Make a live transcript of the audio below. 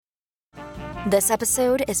This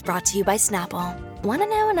episode is brought to you by Snapple. Want to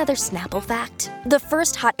know another Snapple fact? The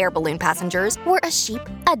first hot air balloon passengers were a sheep,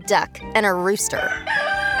 a duck, and a rooster.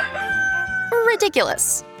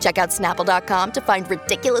 Ridiculous. Check out Snapple.com to find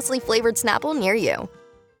ridiculously flavored Snapple near you.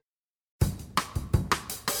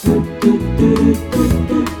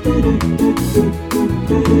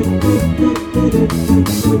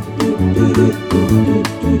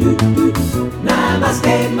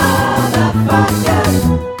 Namaste, motherfuckers.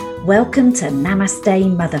 Welcome to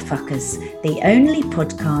Namaste Motherfuckers, the only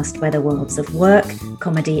podcast where the worlds of work,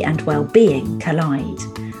 comedy and well-being collide.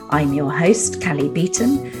 I'm your host, Callie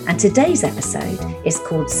Beaton, and today's episode is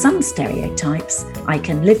called Some Stereotypes I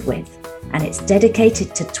Can Live With, and it's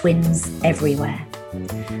dedicated to twins everywhere.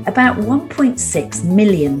 About 1.6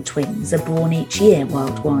 million twins are born each year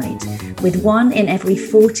worldwide, with 1 in every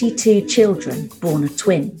 42 children born a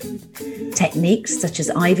twin. Techniques such as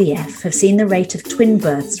IVF have seen the rate of twin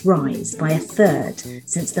births rise by a third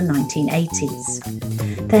since the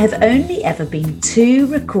 1980s. There have only ever been 2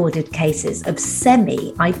 recorded cases of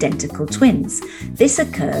semi-identical twins. This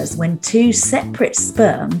occurs when 2 separate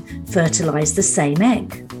sperm fertilise the same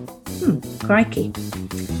egg. Crikey.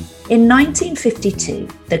 In 1952,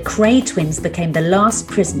 the Cray twins became the last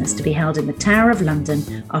prisoners to be held in the Tower of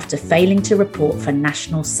London after failing to report for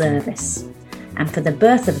national service. And for the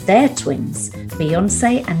birth of their twins,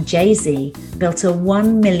 Beyoncé and Jay-Z built a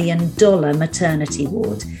 $1 million maternity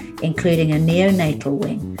ward, including a neonatal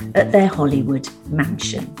wing, at their Hollywood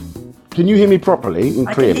mansion. Can you hear me properly and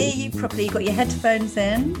clearly? I can hear you properly. You got your headphones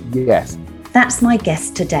in? Yes. That's my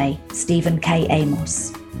guest today, Stephen K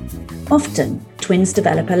Amos. Often, twins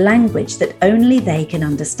develop a language that only they can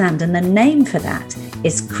understand, and the name for that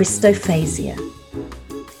is Christophasia.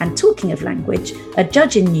 And talking of language, a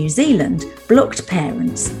judge in New Zealand blocked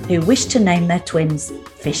parents who wished to name their twins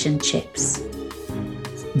fish and chips.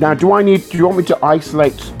 Now, do you want me to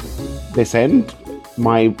isolate this end,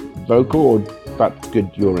 my vocal, or that's good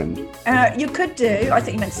your end? You could do. I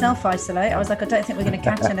think you meant self-isolate. I was like, I don't think we're going to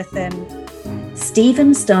catch anything.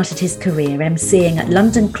 Stephen started his career emceeing at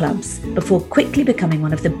London clubs before quickly becoming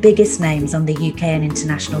one of the biggest names on the UK and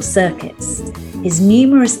international circuits. His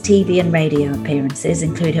numerous TV and radio appearances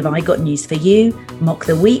include Have I Got News For You, Mock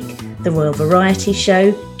the Week, The Royal Variety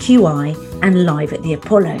Show, QI, and Live at the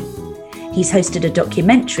Apollo. He's hosted a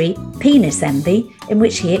documentary, Penis Envy, in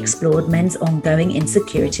which he explored men's ongoing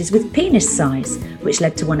insecurities with penis size, which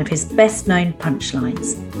led to one of his best-known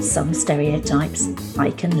punchlines, Some Stereotypes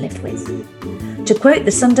I Can Live With. To quote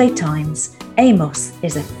the Sunday Times, Amos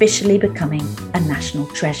is officially becoming a national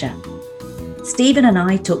treasure. Stephen and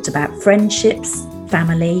I talked about friendships,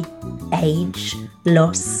 family, age,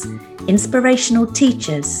 loss, inspirational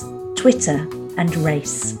teachers, Twitter, and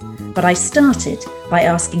race. But I started by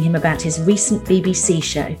asking him about his recent BBC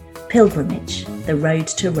show, Pilgrimage, The Road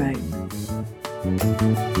to Rome.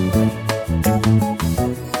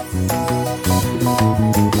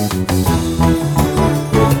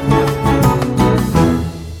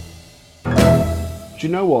 Do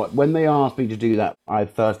you know what? When they asked me to do that, I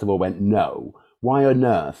first of all went, no. Why on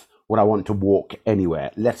earth would I want to walk anywhere,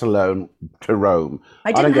 let alone to Rome?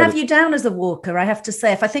 I didn't have you down as a walker, I have to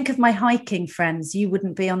say. If I think of my hiking friends, you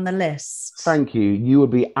wouldn't be on the list. Thank you. You would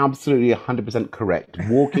be absolutely 100% correct.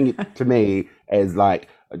 Walking to me is like,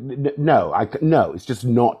 no, it's just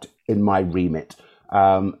not in my remit.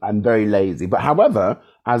 I'm very lazy. But however,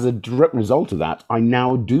 as a direct result of that, I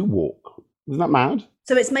now do walk. Isn't that mad?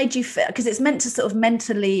 So it's made you fit, because it's meant to sort of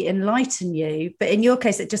mentally enlighten you, but in your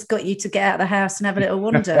case, it just got you to get out of the house and have a little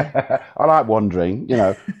wander. I like wandering,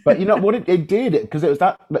 but you know what it did, because it was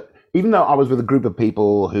that, even though I was with a group of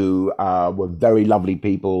people who were very lovely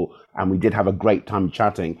people, and we did have a great time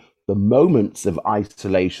chatting, the moments of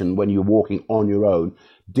isolation when you're walking on your own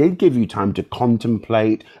did give you time to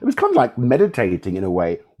contemplate. It was kind of like meditating in a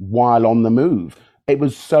way while on the move. It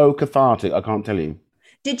was so cathartic, I can't tell you.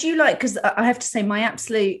 Did you because I have to say my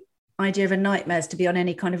absolute idea of a nightmare is to be on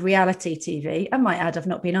any kind of reality TV. I might add, I've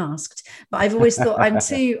not been asked, but I've always thought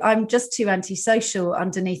I'm just too antisocial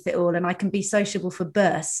underneath it all, and I can be sociable for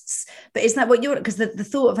bursts. But is that what you're, because the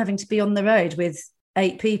thought of having to be on the road with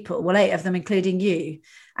 8 people, well, 8 of them including you,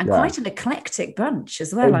 and quite an eclectic bunch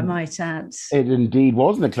as well, I might add. It indeed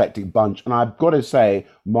was an eclectic bunch. And I've got to say,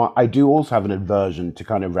 I do also have an aversion to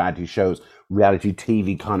kind of reality shows, reality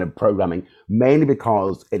TV kind of programming, mainly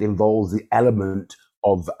because it involves the element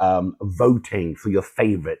of voting for your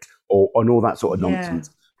favorite and all that sort of nonsense.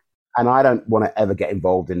 And I don't want to ever get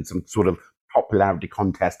involved in some sort of popularity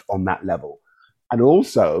contest on that level. And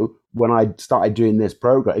also, when I started doing this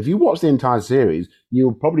program, if you watch the entire series,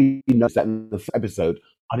 you'll probably notice that in the episode,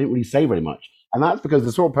 I didn't really say very much. And that's because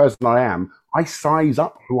the sort of person I am, I size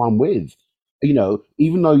up who I'm with. You know,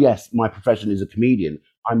 even though, yes, my profession is a comedian,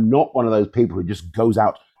 I'm not one of those people who just goes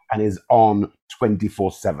out and is on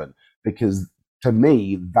 24/7, because to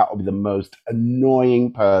me, that would be the most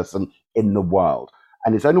annoying person in the world.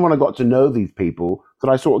 And it's only when I got to know these people that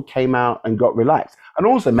I sort of came out and got relaxed. And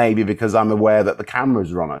also maybe because I'm aware that the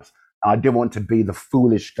cameras are on us. I didn't want to be the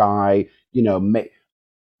foolish guy, you know,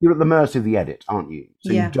 you're at the mercy of the edit, aren't you?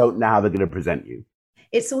 So you don't know how they're going to present you.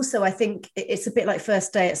 It's also, I think it's a bit like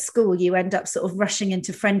first day at school. You end up sort of rushing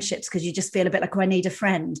into friendships because you just feel a bit like, oh, I need a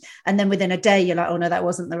friend. And then within a day, you're like, oh, no, that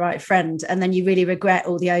wasn't the right friend. And then you really regret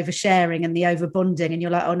all the oversharing and the overbonding. And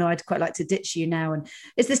you're like, oh, no, I'd quite like to ditch you now. And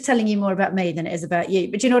is this telling you more about me than it is about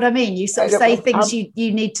you? But you know what I mean? You sort of say things you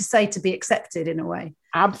need to say to be accepted in a way.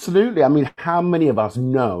 Absolutely. I mean, how many of us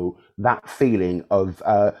know that feeling of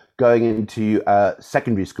going into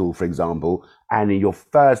secondary school, for example, and in your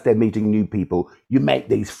first day meeting new people, you make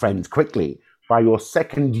these friends quickly. By your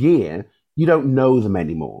second year, you don't know them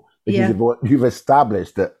anymore because you've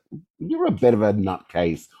established that you're a bit of a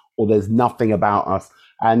nutcase, or there's nothing about us.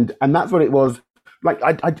 And that's what it was. Like,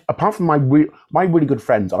 I apart from my really good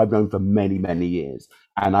friends, I've known for many, many years,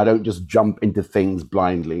 and I don't just jump into things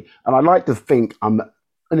blindly. And I like to think I'm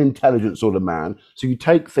an intelligent sort of man. So you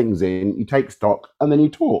take things in, you take stock, and then you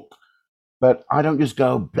talk. But I don't just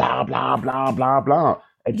go blah, blah, blah, blah, blah.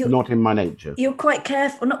 It's not in my nature. You're quite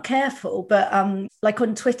careful, not careful, but like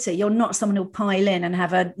on Twitter, you're not someone who'll pile in and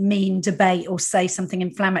have a mean debate or say something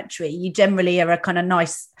inflammatory. You generally are a kind of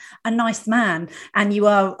nice man. And you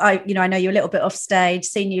are, I know you're a little bit off stage,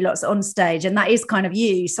 seen you lots on stage, and that is kind of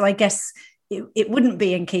you. So I guess it wouldn't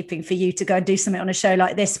be in keeping for you to go and do something on a show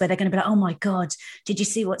like this where they're going to be like, oh my God, did you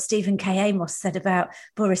see what Stephen K Amos said about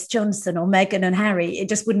Boris Johnson or Meghan and Harry? It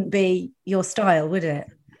just wouldn't be your style, would it?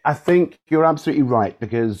 I think you're absolutely right,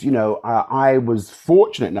 because, you know, I was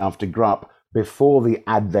fortunate enough to grow up before the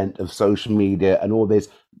advent of social media and all this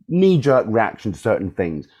knee-jerk reaction to certain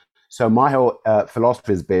things. So my whole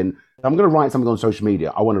philosophy has been, I'm going to write something on social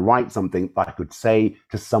media. I want to write something that I could say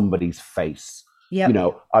to somebody's face. Yep. You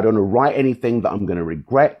know, I don't want to write anything that I'm going to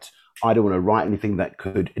regret. I don't want to write anything that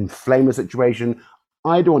could inflame a situation.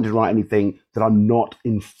 I don't want to write anything that I'm not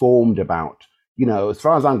informed about. You know, as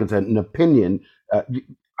far as I'm concerned, an opinion,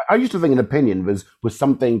 I used to think an opinion was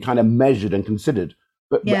something kind of measured and considered.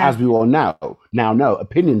 But as we all now know,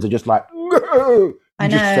 opinions are just like, you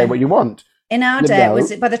just say what you want. In our day,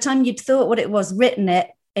 was it by the time you'd thought what it was, written it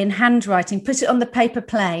in handwriting, put it on the paper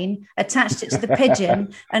plane, attached it to the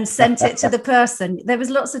pigeon and sent it to the person? There was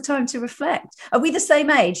lots of time to reflect. Are we the same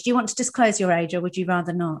age? Do you want to disclose your age, or would you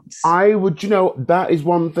rather not? I would, you know, that is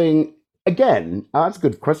one thing. Again, that's a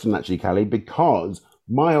good question, actually, Callie, because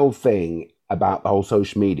my whole thing about the whole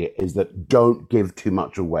social media is that don't give too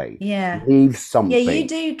much away. Yeah. Leave something. Yeah, you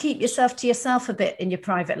do keep yourself to yourself a bit in your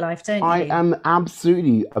private life, don't you? I am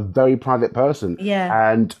absolutely a very private person.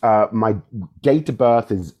 Yeah. And my date of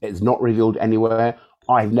birth is not revealed anywhere.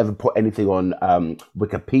 I've never put anything on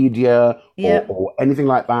Wikipedia or anything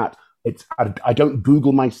like that. I don't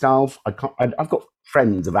Google myself. I've got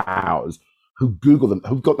friends of ours who Google them,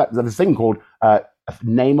 who've got there's a thing called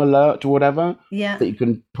name alert or whatever. Yeah. That you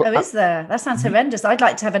can put. Oh, is there? That sounds horrendous. I'd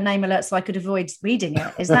like to have a name alert so I could avoid reading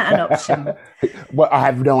it. Is that an option? Well, I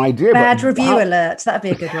have no idea. Bad review alerts. That'd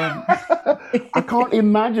be a good one. I can't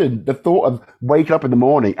imagine the thought of waking up in the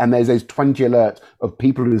morning and there's those 20 alerts of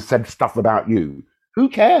people who said stuff about you. Who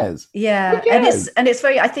cares? Yeah. Who cares? And it's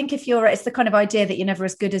very, I think it's the kind of idea that you're never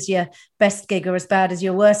as good as your best gig or as bad as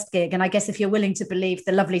your worst gig. And I guess if you're willing to believe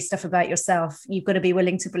the lovely stuff about yourself, you've got to be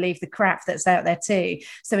willing to believe the crap that's out there too.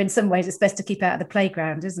 So in some ways it's best to keep out of the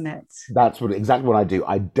playground, isn't it? That's exactly what I do.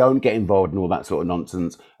 I don't get involved in all that sort of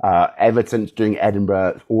nonsense. Ever since doing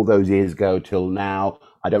Edinburgh all those years ago till now,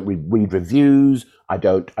 I don't read reviews. I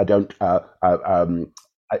don't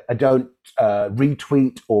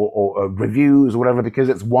retweet or reviews or whatever, because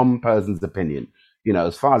it's one person's opinion. You know,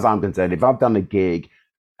 as far as I'm concerned, if I've done a gig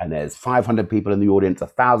and there's 500 people in the audience,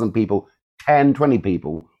 1,000 people, 10, 20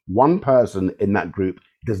 people, one person in that group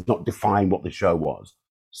does not define what the show was.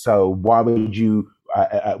 So why would you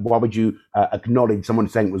acknowledge someone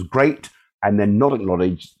saying it was great and then not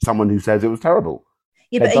acknowledge someone who says it was terrible?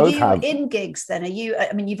 Yeah, but are you in gigs then? You've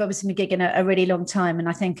obviously been gigging a really long time. And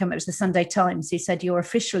I think it was the Sunday Times who said you're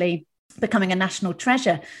officially becoming a national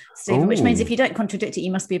treasure, Stephen, which means if you don't contradict it,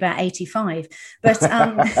 you must be about 85. But but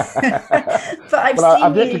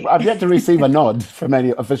I've yet to receive a nod from any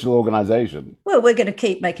official organisation. Well, we're going to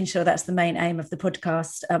keep making sure that's the main aim of the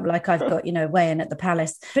podcast, like I've got, weighing at the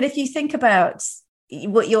Palace. But if you think about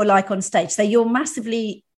what you're like on stage, so you're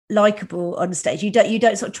massively likable on stage. You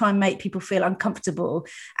don't sort of try and make people feel uncomfortable,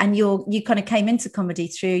 and you kind of came into comedy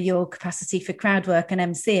through your capacity for crowd work and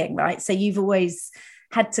emceeing, right? So you've always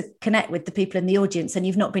had to connect with the people in the audience, and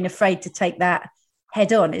you've not been afraid to take that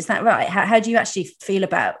head on. Is that right? How do you actually feel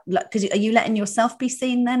about, because are you letting yourself be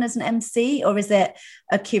seen then as an MC, or is it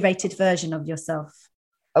a curated version of yourself?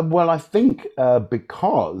 Well, I think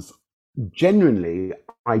because genuinely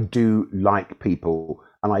I do like people,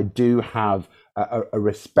 and I do have a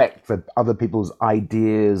respect for other people's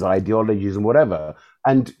ideas, ideologies, and whatever.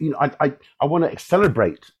 And I want to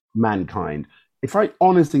celebrate mankind. If I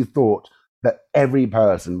honestly thought that every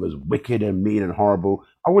person was wicked and mean and horrible,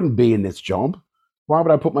 I wouldn't be in this job. Why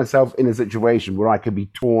would I put myself in a situation where I could be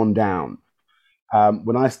torn down?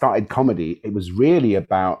 When I started comedy, it was really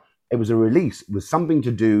about, it was a release. It was something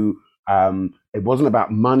to do. It wasn't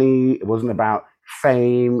about money. It wasn't about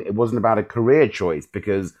fame. It wasn't about a career choice,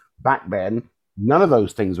 because back then, none of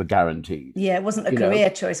those things were guaranteed. Yeah, it wasn't a career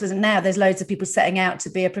choice, wasn't. Now there's loads of people setting out to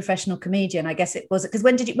be a professional comedian. I guess it was, because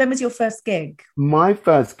when was your first gig? My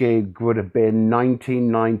first gig would have been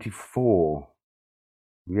 1994.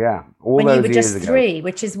 Yeah, when you were just 3,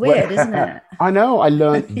 which is weird, isn't it? I know. I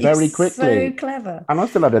learned very quickly. So clever. And I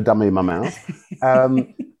still had a dummy in my mouth.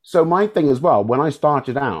 So my thing as well, when I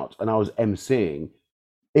started out and I was emceeing,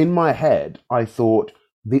 in my head, I thought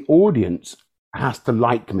the audience has to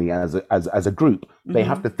like me as a group. They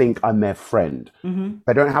have to think I'm their friend.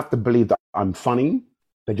 They don't have to believe that I'm funny.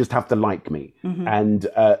 They just have to like me. And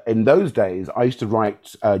in those days, I used to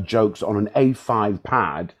write jokes on an A5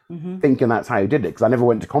 pad, thinking that's how you did it, because I never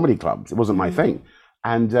went to comedy clubs. It wasn't my thing.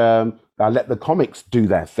 And I let the comics do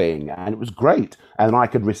their thing, and it was great. And I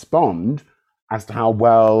could respond as to how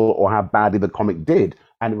well or how badly the comic did.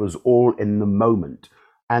 And it was all in the moment.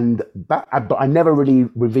 And but I never really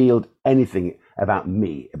revealed anything about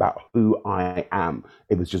me, about who I am.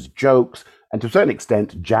 It was just jokes, and to a certain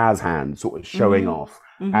extent, jazz hands sort of showing off.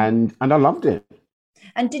 And I loved it.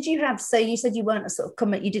 And did you have, so you said you weren't a sort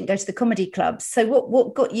of you didn't go to the comedy clubs. So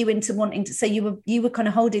what got you into wanting to, so you were kind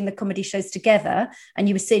of holding the comedy shows together, and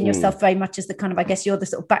you were seeing yourself very much as the kind of, I guess you're the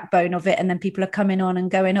sort of backbone of it, and then people are coming on and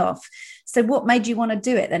going off. So what made you want to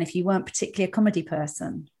do it then, if you weren't particularly a comedy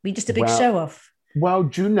person? Were you just a big show off? Well,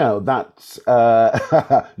 do you know, that's,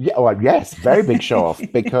 yes, very big show off,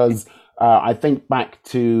 because I think back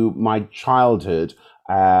to my childhood.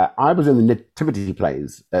 I was in the nativity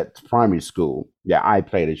plays at primary school. Yeah, I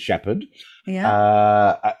played a shepherd.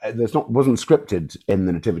 Yeah. Wasn't scripted in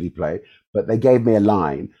the nativity play, but they gave me a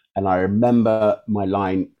line, and I remember my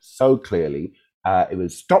line so clearly. It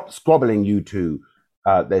was, "Stop squabbling, you two.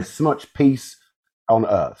 There's so much peace on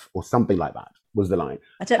earth," or something like that was the line.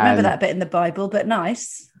 I don't remember that bit in the Bible, but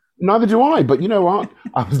nice. Neither do I, but you know what?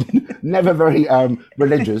 I was never very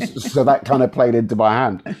religious, so that kind of played into my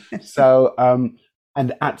hand. So,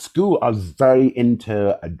 and at school, I was very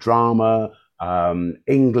into drama,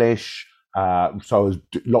 English, so I was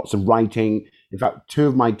lots of writing. In fact, 2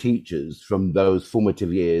 of my teachers from those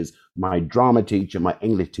formative years, my drama teacher, my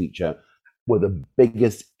English teacher, were the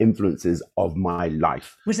biggest influences of my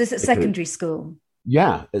life. Was this at secondary school?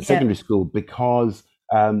 Yeah, at secondary school, because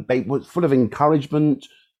they were full of encouragement.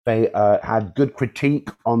 They had good critique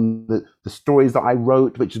on the stories that I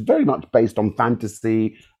wrote, which is very much based on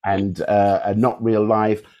fantasy and not real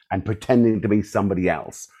life, and pretending to be somebody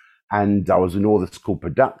else. And I was in all the school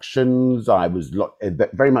productions. I was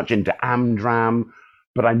very much into Amdram,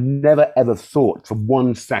 but I never ever thought for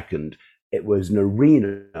 1 second it was an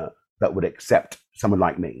arena that would accept someone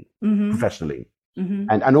like me professionally.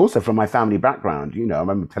 And also from my family background, I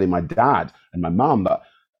remember telling my dad and my mum, but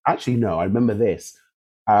actually, no, I remember this.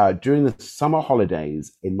 During the summer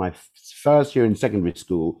holidays in my first year in secondary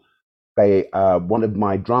school, one of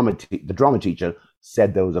my the drama teacher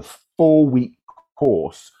said there was a 4-week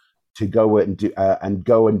course to go and do,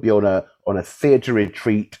 be on a theatre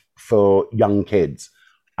retreat for young kids.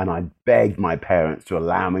 And I begged my parents to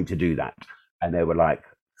allow me to do that. And they were like,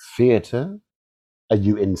 "Theatre? Are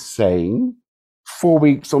you insane? 4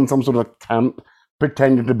 weeks on some sort of camp,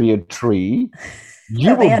 pretending to be a tree?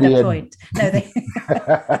 You will be a point. No,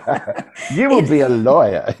 you will be a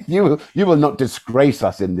lawyer. You will not disgrace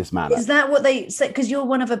us in this manner." Is that what they said? Because you're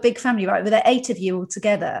one of a big family, right? Were there 8 of you all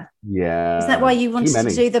together? Yeah. Is that why you wanted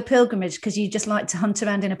to do the pilgrimage? Because you just like to hunt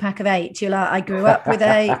around in a pack of 8? You're like, I grew up with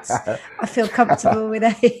 8. I feel comfortable with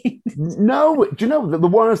 8. No, do you know the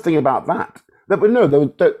worst thing about that?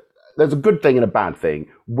 There's a good thing and a bad thing.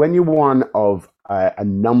 When you're one of a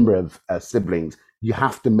number of siblings, you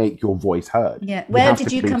have to make your voice heard. Yeah. Where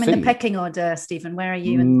did you come in the pecking order, Stephen? Where are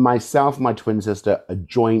you? Myself, my twin sister, a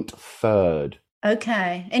joint 3rd.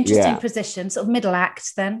 Okay, interesting Yeah, position, sort of middle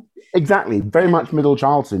act then. exactly. Very Yeah, much middle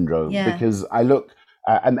child syndrome yeah. because I look,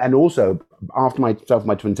 and also after myself and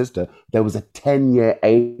my twin sister, there was a 10-year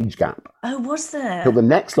age gap Oh, was till the there?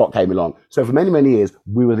 next lot came along. So for many, many years,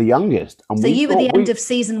 we were the youngest, and So we you were the thought end we, of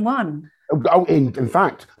season one. oh, in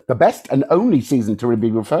fact, the best and only season to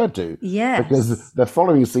be referred to, because Yes. the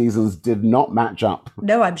following seasons did not match up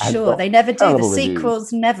No, I'm and sure got they never do. The terrible reviews.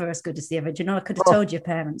 sequel's never as good as the original. I could have Oh, told your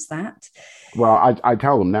parents that. well, I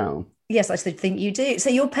tell them now. Yes, I should think you do. So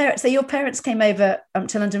your parents came over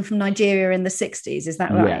to London from Nigeria in the 60s, is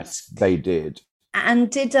that right? Yes, they did. And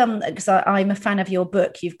did because I'm a fan of your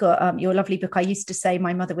book. You've got your lovely book. I used to say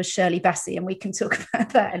my mother was Shirley Bassey, and we can talk about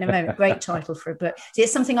that in a moment. Great title for a book. See,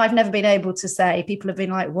 it's something I've never been able to say. People have been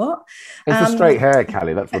like, "What?" It's the Um, straight hair,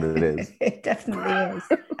 Callie. That's what it is. it definitely is,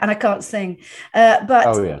 and I can't sing. But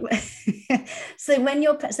Oh yeah. so when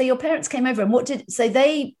your parents came over, and so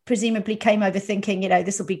they presumably came over thinking,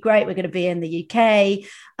 this will be great. We're going to be in the UK.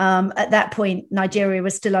 At that point, Nigeria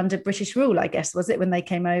was still under British rule, I guess, was it, when they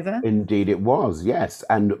came over? Indeed, it was, yes.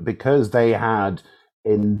 And because they had,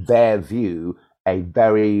 in their view, a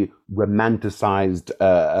very romanticized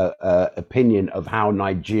opinion of how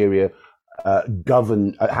Nigeria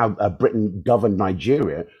governed, how Britain governed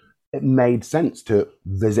Nigeria, it made sense to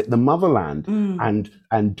visit the motherland and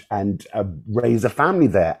raise a family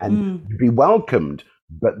there and be welcomed.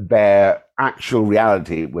 But their actual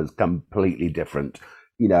reality was completely different,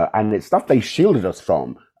 and it's stuff they shielded us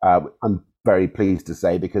from. I'm very pleased to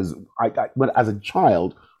say, because when, as a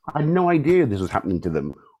child, I had no idea this was happening to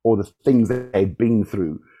them or the things that they'd been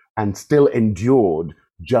through and still endured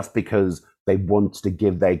just because they wanted to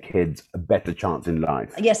give their kids a better chance in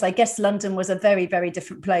life. Yes, I guess London was a very, very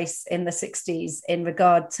different place in the 60s in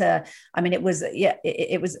regard to, I mean, it was very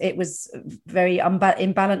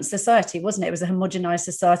imbalanced society, wasn't it? It was a homogenized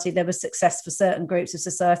society. There was success for certain groups of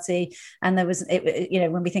society. And there was,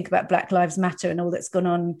 when we think about Black Lives Matter and all that's gone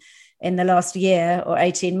on in the last year or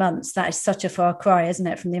 18 months, that is such a far cry, isn't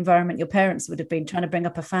it, from the environment your parents would have been trying to bring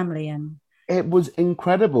up a family in. It was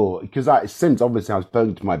incredible because since obviously I've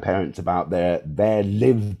spoken to my parents about their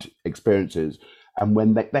lived experiences, and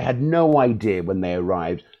when they had no idea when they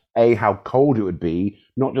arrived, how cold it would be,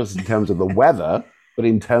 not just in terms of the weather, but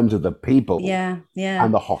in terms of the people Yeah,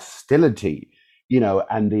 and the hostility,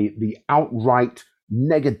 and the outright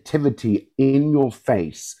negativity in your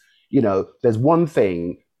face. There's one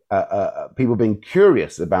thing, people being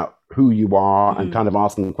curious about who you are and kind of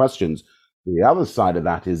asking questions. The other side of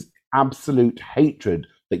that is absolute hatred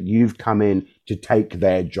that you've come in to take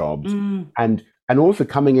their jobs, and also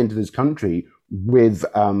coming into this country with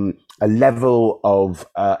a level of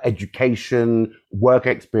education, work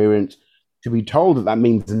experience, to be told that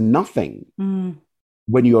means nothing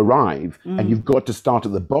when you arrive, and you've got to start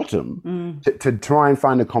at the bottom to try and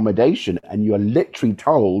find accommodation, and you are literally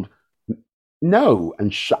told no,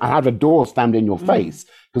 and have a door slammed in your face,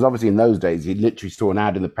 because obviously in those days you literally saw an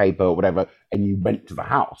ad in the paper or whatever and you went to the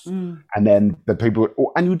house, and then the people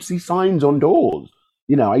and you'd see signs on doors.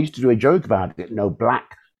 I used to do a joke about it: no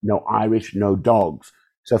black, no Irish, no dogs.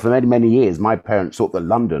 So for many, many years my parents thought that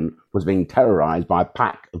London was being terrorized by a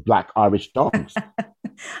pack of black Irish dogs.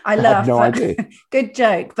 I had laugh. no idea. Good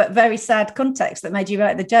joke, but very sad context that made you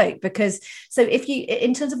write the joke. Because so if you,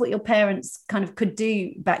 in terms of what your parents kind of could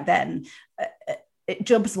do back then,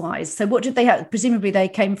 jobs wise, so what did they have? Presumably they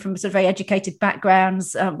came from sort of very educated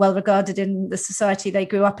backgrounds, well regarded in the society they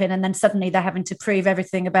grew up in, and then suddenly they're having to prove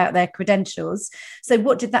everything about their credentials. So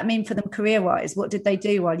what did that mean for them career wise? What did they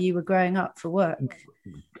do while you were growing up for work?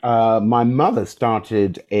 My mother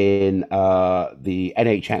started in the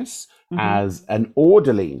NHS as an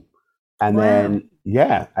orderly, and then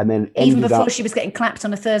even ended before up. she was getting clapped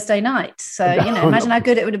on a Thursday night. So imagine how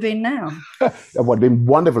good it would have been now. It would have been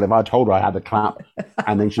wonderful if I told her I had a clap,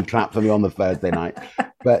 and then she clapped for me on the Thursday night.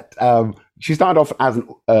 But she started off as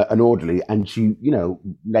an orderly, and she,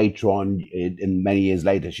 later on, in many years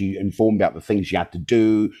later, she informed me about the things she had to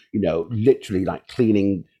do. Literally like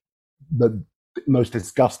cleaning the most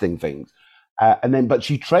disgusting things, but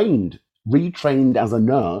she retrained as a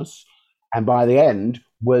nurse, and by the end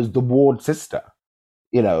was the ward sister.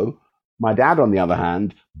 My dad, on the other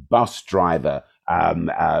hand, bus driver,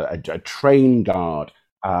 a train guard,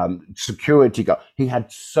 security guard. He had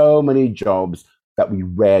so many jobs that we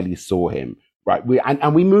rarely saw him. Right,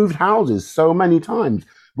 we moved houses so many times.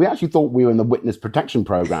 We actually thought we were in the witness protection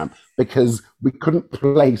program because we couldn't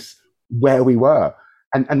place where we were.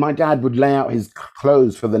 And my dad would lay out his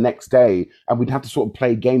clothes for the next day, and we'd have to sort of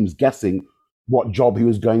play games guessing what job he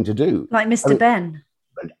was going to do. Like Mr. Ben.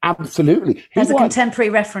 Absolutely. There's a contemporary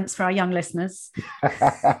reference for our young listeners.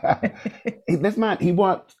 This man, he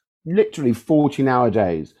worked literally 14-hour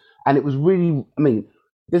days. And it was really, I mean,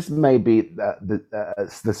 this may be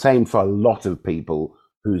the same for a lot of people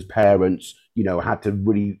whose parents, you know, had to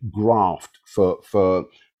really graft for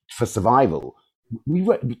survival. We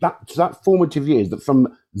were that formative years, that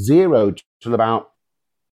from 0 till about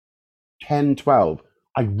 10, 12,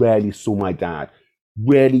 I rarely saw my dad.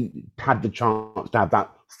 Rarely had the chance to have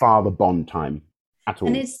that father bond time at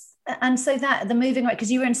all. And so that the moving, right,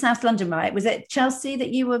 because you were in South London, right? Was it Chelsea that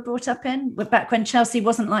you were brought up in? Back when Chelsea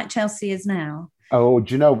wasn't like Chelsea is now? Oh,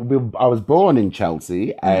 do you know, I was born in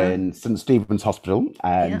Chelsea and St. Stephen's Hospital.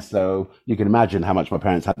 And so you can imagine how much my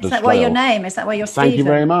parents had to struggle. Is that why your name? Is that why you're Stephen? Thank you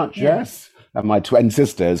very much, yes. And my twin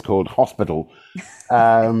sister is called Hospital.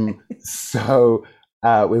 So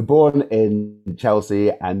we were born in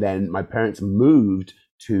Chelsea, and then my parents moved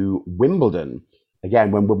to Wimbledon.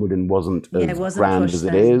 Again, when Wimbledon wasn't as grand as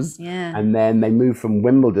it is. Yeah. And then they moved from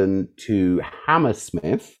Wimbledon to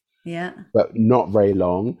Hammersmith. Yeah. But not very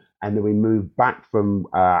long. And then we moved back from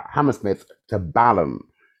Hammersmith to Balham.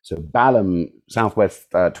 So Balham,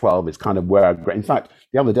 Southwest 12 is kind of where I grew. In fact,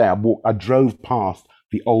 the other day I drove past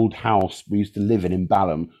the old house we used to live in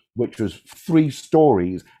Balham, which was 3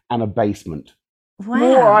 stories and a basement.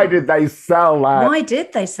 Wow. Why did they sell that? Why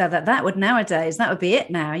did they sell that? That would be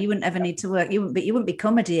it now. You wouldn't ever need to work. You wouldn't be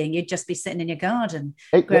comedying. You'd just be sitting in your garden.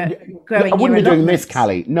 I wouldn't be doing this,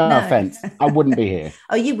 Callie. No offense. I wouldn't be here.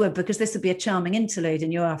 Oh, you would, because this would be a charming interlude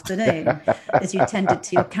in your afternoon as you tended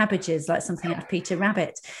to your cabbages like something out of Peter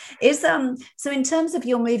Rabbit. So in terms of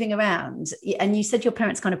your moving around, and you said your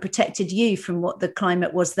parents kind of protected you from what the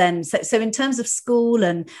climate was then. So in terms of school,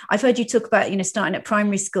 and I've heard you talk about, you know, starting at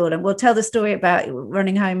primary school, and we'll tell the story about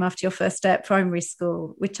running home after your first day at primary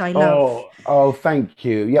school, which I love. Oh, thank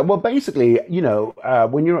you. Yeah, well, basically, you know,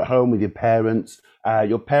 when you're at home with your parents,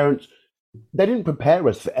 they didn't prepare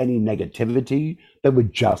us for any negativity. They were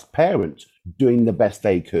just parents doing the best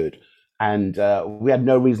they could. And we had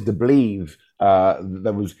no reason to believe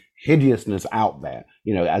there was hideousness out there,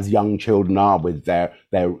 you know, as young children are with their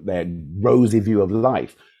rosy view of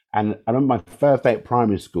life. And I remember my first day at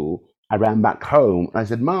primary school, I ran back home and I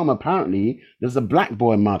said, Mom, apparently there's a black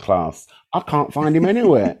boy in my class. I can't find him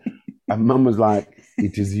anywhere. And Mum was like,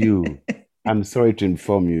 it is you. I'm sorry to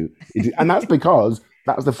inform you. And that's because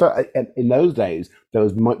that was the first, in those days, there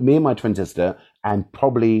was me and my twin sister and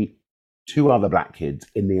probably 2 other black kids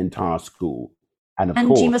in the entire school. And of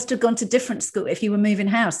course, you must have gone to different school if you were moving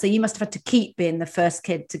house. So you must have had to keep being the first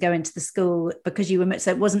kid to go into the school because you were,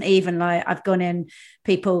 so it wasn't even like I've gone in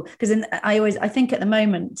people, because I think at the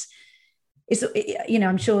moment, it's, you know,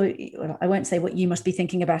 I'm sure, well, I won't say what you must be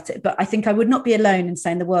thinking about it, but I think I would not be alone in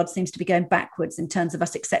saying the world seems to be going backwards in terms of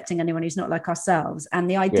us accepting anyone who's not like ourselves. And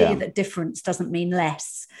the idea that difference doesn't mean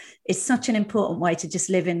less is such an important way to just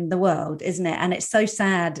live in the world, isn't it? And it's so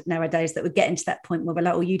sad nowadays that we're getting to that point where we're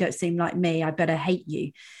like, oh, you don't seem like me, I better hate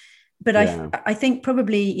you. But I think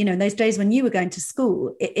probably, you know, in those days when you were going to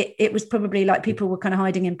school, it was probably like people were kind of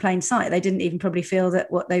hiding in plain sight. They didn't even probably feel that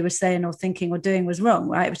what they were saying or thinking or doing was wrong,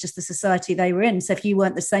 right? It was just the society they were in. So if you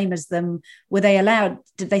weren't the same as them, were they allowed?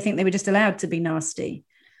 Did they think they were just allowed to be nasty?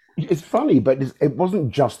 It's funny, but it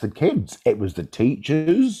wasn't just the kids. It was the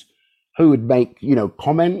teachers who would make, you know,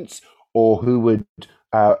 comments, or who would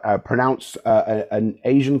pronounce an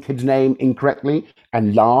Asian kid's name incorrectly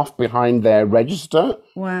and laugh behind their register.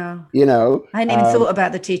 Wow. You know, I hadn't even thought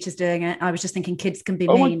about the teachers doing it. I was just thinking kids can be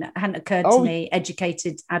mean. It hadn't occurred to me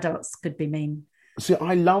educated adults could be mean. See,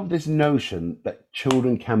 I love this notion that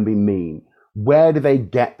children can be mean. Where do they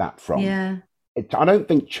get that from? Yeah. I don't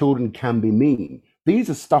think children can be mean. These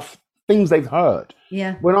are things they've heard.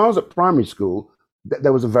 Yeah. When I was at primary school,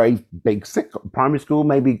 there was a very big primary school,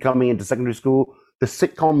 maybe coming into secondary school. The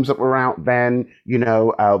sitcoms that were out then, you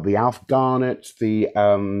know, the Alf Garnets, the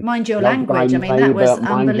Mind Your Language. I mean, that was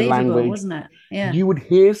unbelievable, wasn't it? Yeah. You would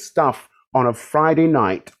hear stuff on a Friday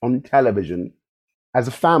night on television as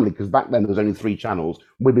a family, because back then there was only 3 channels.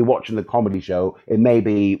 We'd be watching the comedy show. It may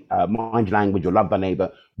be Mind Your Language or Love Thy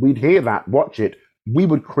Neighbor. We'd hear that, watch it. We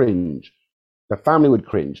would cringe. The family would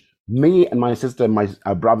cringe. Me and my sister and my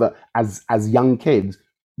brother, as young kids,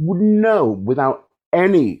 would know without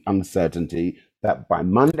any uncertainty that by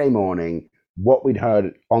Monday morning, what we'd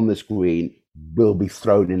heard on the screen will be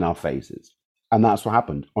thrown in our faces. And that's what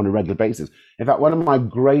happened on a regular basis. In fact, one of my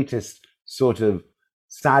greatest sort of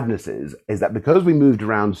sadnesses is that because we moved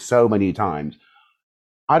around so many times,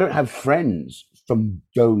 I don't have friends from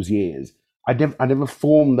those years. I never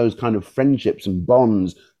formed those kind of friendships and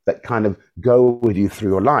bonds that kind of go with you through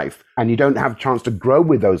your life. And you don't have a chance to grow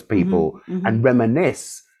with those people and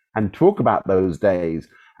reminisce and talk about those days.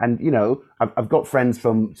 And, you know, I've got friends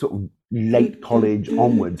from sort of late college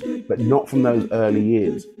onwards, but not from those early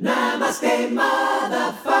years. Namaste,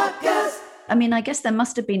 motherfuckers. I mean, I guess there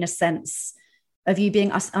must have been a sense of you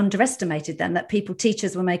being underestimated then, that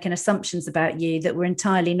teachers were making assumptions about you that were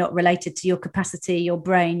entirely not related to your capacity, your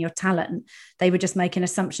brain, your talent. They were just making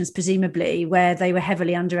assumptions, presumably, where they were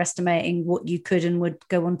heavily underestimating what you could and would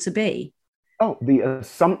go on to be. Oh, the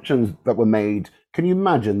assumptions that were made. Can you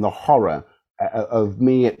imagine the horror of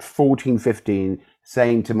me at 14, 15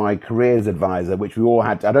 saying to my careers advisor, which we all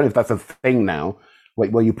had, I don't know if that's a thing now,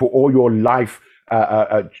 where you put all your life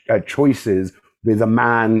choices with a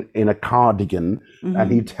man in a cardigan,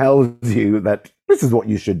 and he tells you that this is what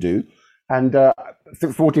you should do. And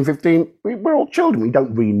 14, 15, we're all children. We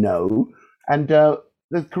don't really know. And the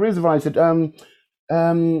careers advisor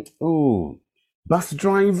said, bus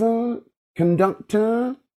driver,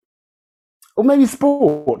 conductor, or maybe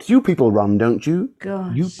sports. You people run, don't you?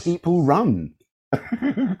 Gosh. You people run.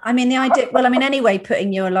 I mean, the idea, well, I mean, anyway,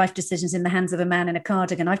 putting your life decisions in the hands of a man in a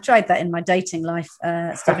cardigan. I've tried that in my dating life,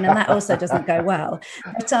 Stephen, and that also doesn't go well.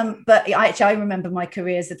 But I remember my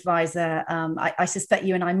careers advisor, I suspect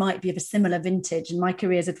you and I might be of a similar vintage, and my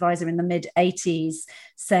careers advisor in the mid-80s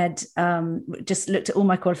said, just looked at all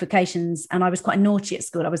my qualifications, and I was quite naughty at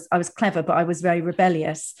school. I was clever, but I was very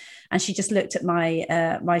rebellious. And she just looked at my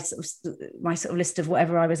sort of list of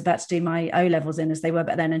whatever I was about to do my O levels in, as they were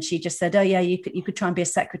back then, and she just said, "Oh yeah, you could try and be a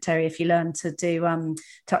secretary if you learn to do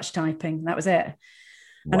touch typing." That was it.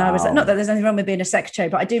 Wow. And I was like, not that there's anything wrong with being a secretary,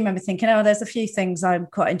 but I do remember thinking, oh, there's a few things I'm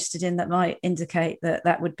quite interested in that might indicate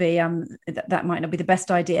that would be that might not be the best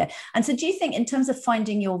idea. And so, do you think, in terms of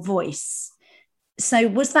finding your voice? So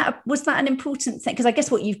was that an important thing? Because I guess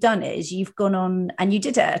what you've done is you've gone on, and you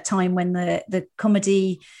did it at a time when the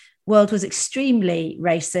comedy world was extremely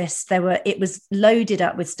racist. It was loaded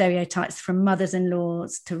up with stereotypes, from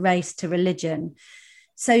mothers-in-laws to race to religion.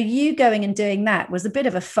 So you going and doing that was a bit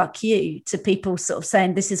of a fuck you to people sort of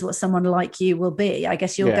saying, this is what someone like you will be. I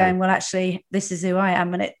guess you're going, well, actually, this is who I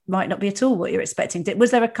am, and it might not be at all what you're expecting.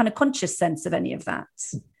 Was there a kind of conscious sense of any of that?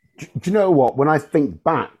 Do you know what? When I think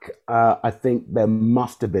back, I think there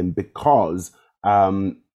must have been, because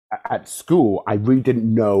at school, I really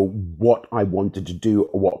didn't know what I wanted to do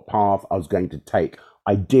or what path I was going to take.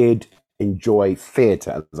 I did enjoy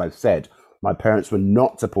theatre, as I've said. My parents were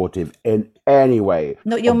not supportive in any way.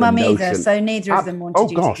 Not your mum either, so neither of them wanted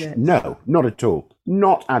you to do it. No, not at all.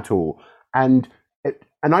 Not at all. And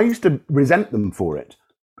I used to resent them for it.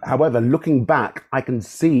 However, looking back, I can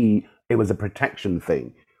see it was a protection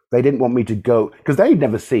thing. They didn't want me to go, because they'd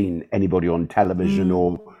never seen anybody on television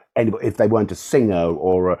or anybody, if they weren't a singer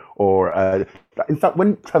or in fact,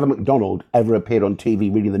 when Trevor McDonald ever appeared on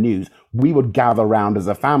TV reading the news, we would gather around as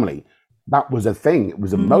a family. That was a thing. It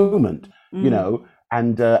was a moment, you know.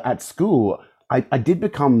 And at school, I did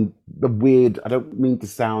become the weird, I don't mean to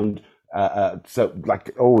sound so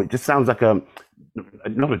like, it just sounds like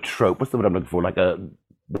not a trope. What's the word I'm looking for? Like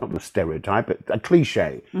not a stereotype, but a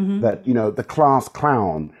cliche that, you know, the class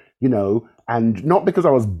clown, you know, and not because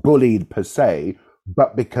I was bullied per se,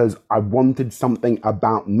 but because I wanted something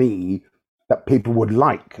about me that people would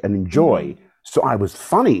like and enjoy. So I was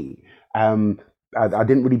funny. I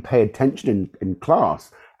didn't really pay attention in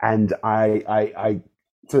class. And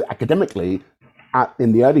so academically,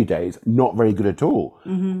 in the early days, not very good at all.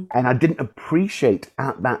 And I didn't appreciate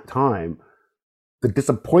at that time the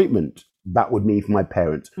disappointment that would mean for my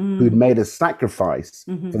parents, who'd made a sacrifice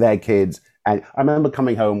for their kids. And I remember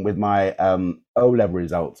coming home with my O-level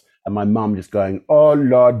results, and my mum just going, "Oh,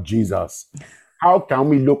 Lord Jesus, how can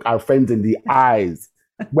we look our friends in the eyes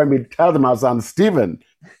when we tell them our son Stephen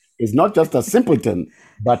is not just a simpleton,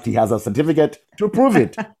 but he has a certificate to prove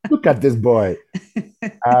it. Look at this boy."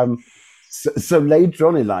 So later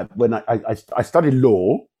on in life, when I studied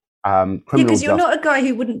law, because you're not a guy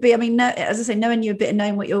who wouldn't be. I mean, as I say, knowing you a bit and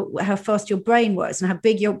knowing how fast your brain works and how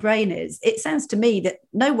big your brain is, it sounds to me that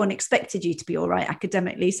no one expected you to be all right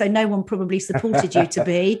academically. So no one probably supported you to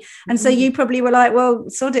be, and so you probably were like, "Well,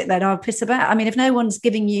 sod it then. I'll piss about." I mean, if no one's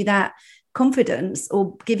giving you that confidence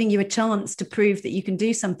or giving you a chance to prove that you can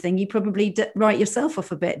do something, you probably write yourself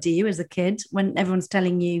off a bit, do you, as a kid, when everyone's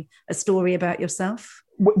telling you a story about yourself?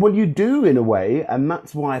 Well, you do in a way, and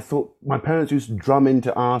that's why I thought my parents used to drum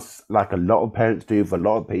into us, like a lot of parents do for a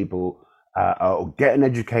lot of people, get an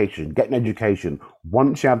education.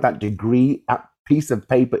 Once you have that degree, that piece of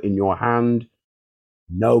paper in your hand,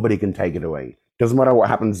 nobody can take it away. Doesn't matter what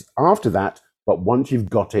happens after that, but once you've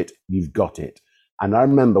got it, you've got it. And I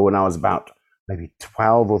remember when I was about maybe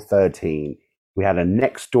 12 or 13. We had a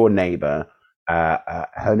next door neighbor.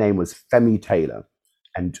 Her name was Femi Taylor.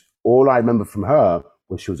 And all I remember from her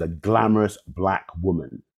was she was a glamorous black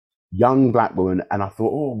woman, young black woman. And I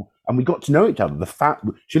thought, oh, and we got to know each other. The fact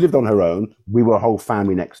she lived on her own, we were a whole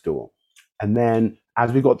family next door. And then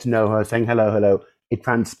as we got to know her, saying hello, it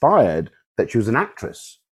transpired that she was an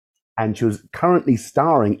actress. And she was currently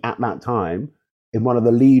starring at that time in one of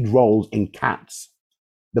the lead roles in Cats,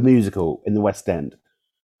 the musical in the West End.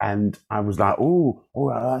 And I was like, oh,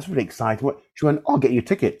 that's really exciting. She went, I'll get you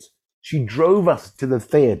tickets. She drove us to the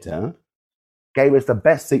theatre, gave us the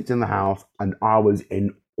best seats in the house, and I was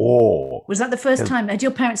in awe. Was that the first time? Had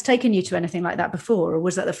your parents taken you to anything like that before? Or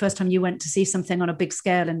was that the first time you went to see something on a big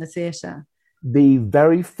scale in the theatre? The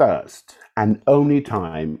very first and only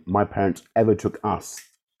time my parents ever took us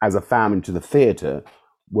as a family to the theatre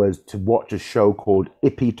was to watch a show called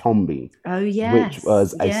Ippy Tomby. Oh, yes. Which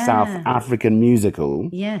was a South African musical.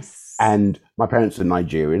 Yes. And my parents are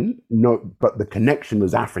Nigerian, but the connection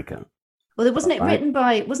was Africa. Well, wasn't it written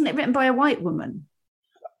by a white woman?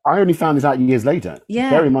 I only found this out years later. Yeah.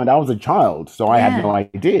 Bear in mind, I was a child, so I had no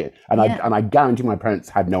idea. And I guarantee my parents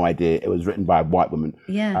had no idea it was written by a white woman.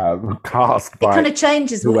 Yeah. Cast by it kind of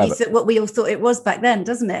changes whoever. what we all thought it was back then,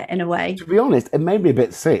 doesn't it, in a way? To be honest, it made me a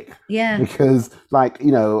bit sick. Yeah. Because, I don't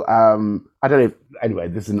know if, anyway,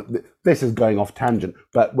 this is going off tangent,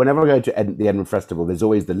 but whenever I go to the Edinburgh Festival, there's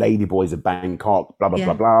always the Lady Boys of Bangkok, blah, blah,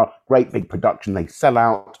 blah, blah. Great big production. They sell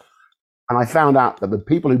out. And I found out that the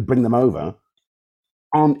people who bring them over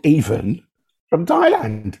aren't even from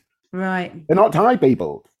Thailand. Right. They're not Thai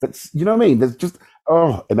people. That's, you know what I mean? There's just,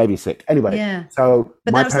 it made me sick. Anyway. Yeah. So,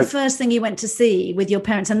 but that was the first thing you went to see with your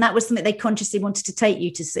parents, and that was something they consciously wanted to take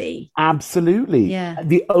you to see. Absolutely. Yeah.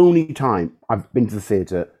 The only time I've been to the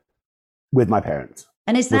theatre with my parents.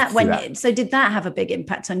 And is that so did that have a big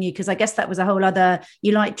impact on you? Because I guess that was a whole other,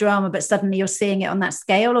 you like drama, but suddenly you're seeing it on that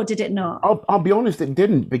scale, or did it not? I'll be honest, it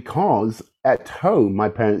didn't, because at home, my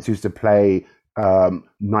parents used to play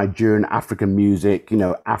Nigerian African music,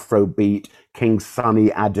 Afrobeat, King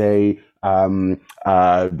Sunny Ade,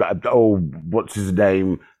 what's his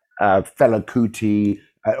name, Fela Kuti,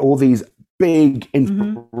 all these big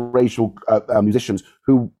inspirational musicians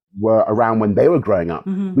who were around when they were growing up.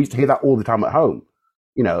 We used to hear that all the time at home,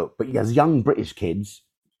 but as young British kids,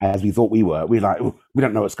 as we thought we were like, oh, we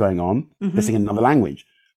don't know what's going on. They're singing another language.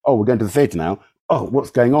 Oh, we're going to the theatre now. Oh, what's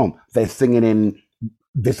going on? They're singing in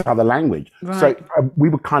this other language. Right. So we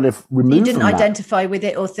were kind of removed. You didn't identify with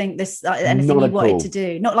it or think this anything you wanted to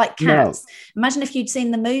do. Not like Cats. No. Imagine if you'd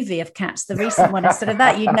seen the movie of Cats, the recent one. Instead of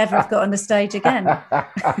that, you'd never have got on the stage again.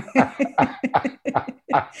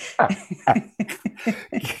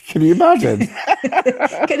 Can you imagine?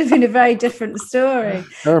 Could have been a very different story.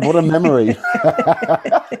 Oh, what a memory.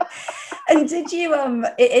 And did you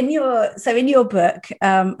in your book,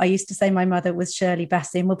 I used to say my mother was Shirley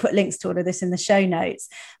Bassey, and we'll put links to all of this in the show notes.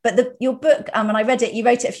 But your book, and I read it, you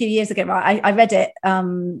wrote it a few years ago, right? I read it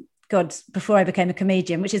before I became a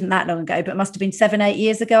comedian, which isn't that long ago, but it must have been 7-8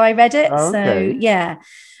 years ago I read it. Okay. So yeah.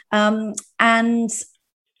 And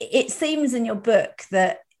it seems in your book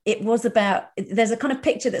that it was about, there's a kind of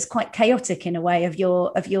picture that's quite chaotic in a way of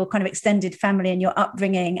your kind of extended family and your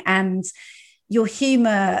upbringing, and your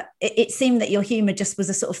humor. It seemed that your humor just was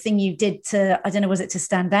a sort of thing you did to, I don't know, was it to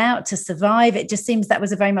stand out, to survive? It just seems that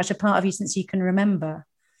was a very much a part of you since you can remember.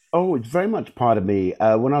 Oh, it's very much part of me.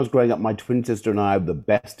 When I was growing up, my twin sister and I were the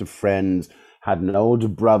best of friends, had an older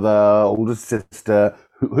brother, older sister,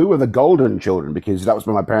 who were the golden children, because that was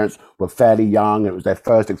when my parents were fairly young. It was their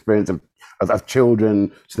first experience of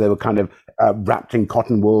children. So they were kind of wrapped in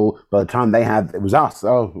cotton wool. By the time it was us.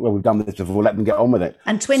 Oh, well, we've done this before. Let them get on with it.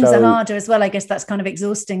 And twins are harder as well. I guess that's kind of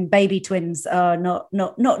exhausting. Baby twins are not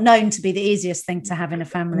known to be the easiest thing to have in a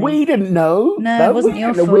family. We didn't know. No, it wasn't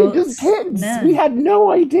your fault. We were just kids. No. We had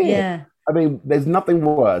no idea. Yeah. I mean, there's nothing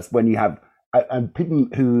worse when you have people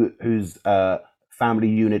whose family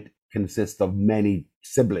unit consists of many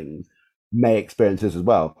siblings may experience this as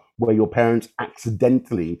well, where your parents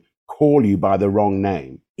accidentally call you by the wrong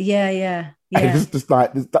name. Yeah. It's just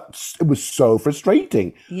like, it was so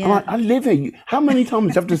frustrating. Yeah. I live here. How many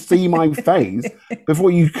times do you have to see my face before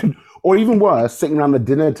you can, or even worse, sitting around the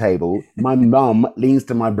dinner table, my mum leans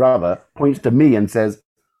to my brother, points to me and says,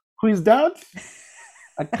 "Who is that?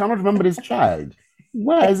 I cannot remember this child.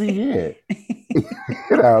 Why is he here?"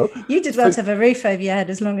 You did well to have a roof over your head,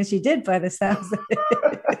 as long as you did, by the sounds of it.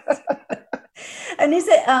 And is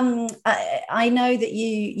it, I know that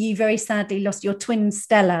you very sadly lost your twin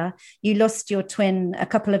Stella. You lost your twin a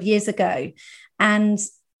couple of years ago. And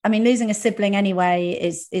I mean, losing a sibling anyway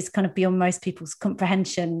is kind of beyond most people's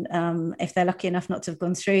comprehension, if they're lucky enough not to have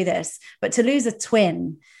gone through this. But to lose a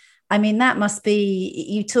twin, I mean, that must be,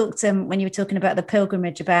 you talked when you were talking about the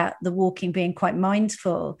pilgrimage, about the walking being quite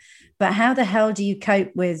mindful, but how the hell do you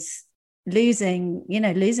cope with losing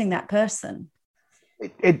that person?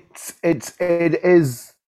 It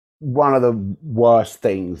is one of the worst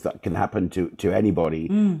things that can happen to anybody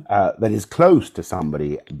that is close to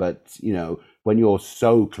somebody. But, when you're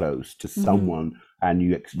so close to someone and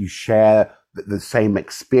you share the same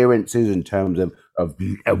experiences in terms of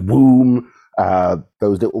a womb,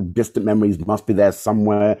 those little distant memories must be there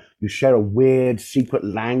somewhere. You share a weird secret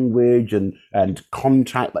language and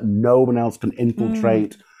contact that no one else can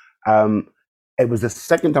infiltrate. It was the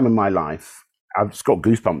second time in my life, I've just got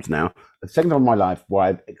goosebumps now, the second time in my life where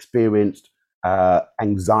I've experienced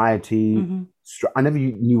anxiety. I never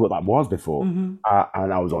knew what that was before. And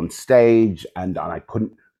I was on stage and I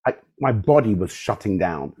couldn't, my body was shutting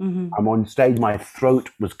down. I'm on stage, my throat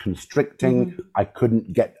was constricting. I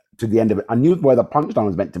couldn't get to the end of it. I knew where the punchline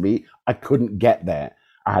was meant to be. I couldn't get there.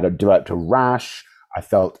 I had developed a rash. I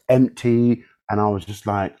felt empty. And I was just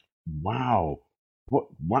like, wow,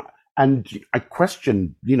 what? And I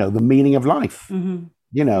questioned, the meaning of life,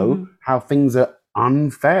 how things are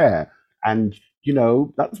unfair. And,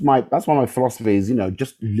 that's one of my philosophies,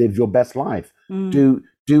 just live your best life. Do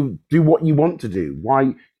what you want to do.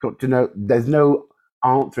 Why got to know there's no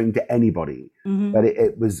answering to anybody, but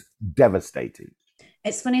it was devastating.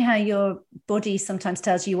 It's funny how your body sometimes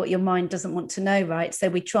tells you what your mind doesn't want to know, right? So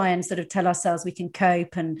we try and sort of tell ourselves we can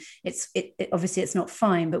cope, and obviously it's not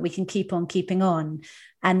fine, but we can keep on keeping on.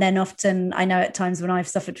 And then often, I know at times when I've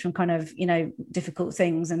suffered from kind of, difficult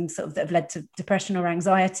things and sort of that have led to depression or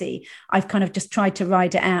anxiety, I've kind of just tried to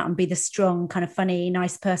ride it out and be the strong, kind of funny,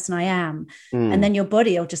 nice person I am. And then your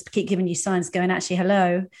body will just keep giving you signs going, actually,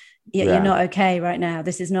 hello, you're not okay right now.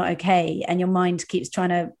 This is not okay. And your mind keeps trying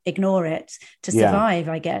to ignore it to survive,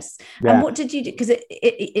 I guess. And what did you do? Because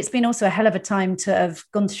it's been also a hell of a time to have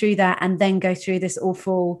gone through that and then go through this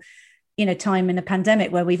awful time in the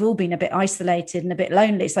pandemic where we've all been a bit isolated and a bit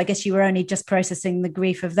lonely. So I guess you were only just processing the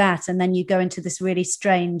grief of that. And then you go into this really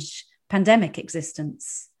strange pandemic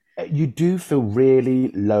existence. You do feel really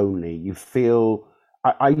lonely. You feel,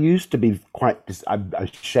 I used to be quite, I'm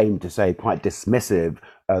ashamed to say, quite dismissive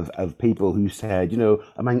of people who said,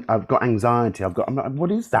 I've got anxiety. I'm like,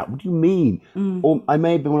 what is that? What do you mean? Or I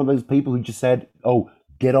may have been one of those people who just said, oh,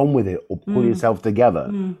 get on with it or pull yourself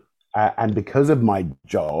together. And because of my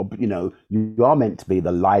job, you are meant to be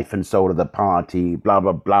the life and soul of the party, blah,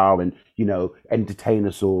 blah, blah, and, entertain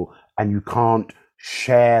us all. And you can't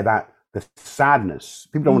share the sadness.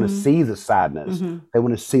 People don't want to see the sadness. They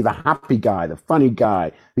want to see the happy guy, the funny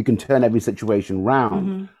guy who can turn every situation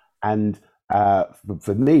round. And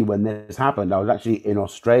for me, when this happened, I was actually in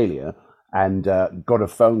Australia and got a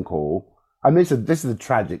phone call. I mean, this is the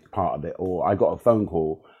tragic part of it. Or I got a phone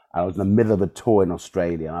call. I was in the middle of a tour in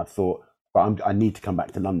Australia, and I thought, I need to come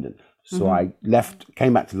back to London. So I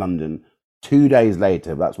came back to London. 2 days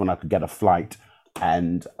later, that's when I could get a flight.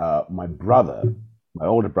 And my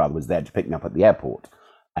older brother, was there to pick me up at the airport.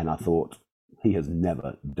 And I thought, he has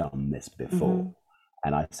never done this before.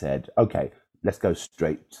 And I said, okay, let's go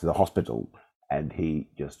straight to the hospital. And he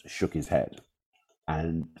just shook his head.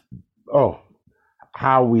 And,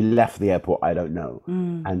 how we left the airport, I don't know.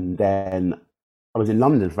 And then I was in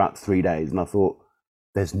London for about 3 days, and I thought,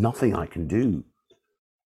 there's nothing I can do.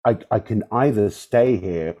 I can either stay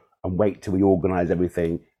here and wait till we organize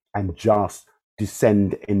everything and just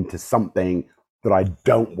descend into something that I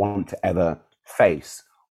don't want to ever face,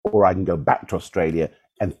 or I can go back to Australia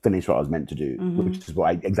and finish what I was meant to do, which is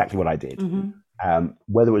exactly what I did.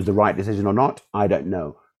 Whether it was the right decision or not, I don't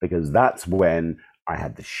know, because that's when I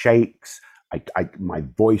had the shakes. My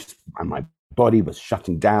voice and my body was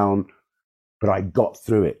shutting down. But I got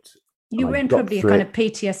through it. You were in probably a kind of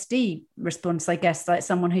PTSD response, I guess, like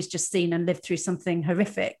someone who's just seen and lived through something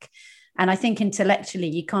horrific. And I think intellectually,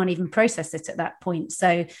 you can't even process it at that point.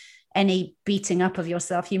 So any beating up of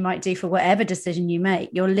yourself you might do for whatever decision you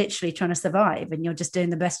make, you're literally trying to survive, and you're just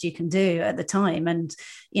doing the best you can do at the time. And,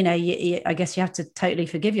 I guess you have to totally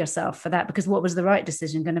forgive yourself for that, because what was the right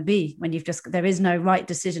decision going to be when there is no right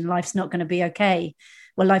decision? Life's not going to be okay.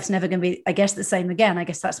 Well, life's never going to be, I guess, the same again. I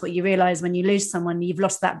guess that's what you realize when you lose someone. You've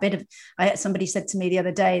lost that bit of, somebody said to me the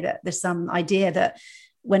other day that there's some idea that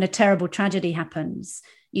when a terrible tragedy happens,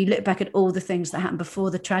 you look back at all the things that happened before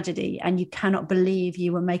the tragedy, and you cannot believe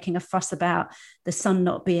you were making a fuss about the sun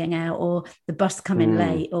not being out, or the bus coming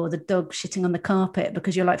late, or the dog shitting on the carpet,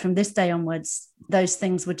 because you're like, from this day onwards, those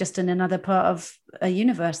things were just in another part of a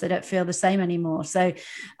universe. They don't feel the same anymore. So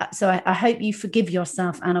I hope you forgive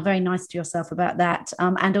yourself and are very nice to yourself about that.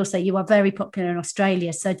 And also, you are very popular in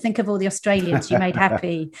Australia. So think of all the Australians you made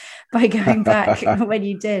happy by going back when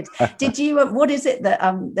you did. Did you? What is it that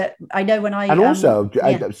that I know when I? And also,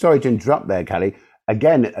 sorry to interrupt there, Kelly.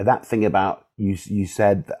 Again, that thing about you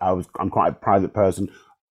said that I'm quite a private person.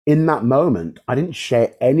 In that moment, I didn't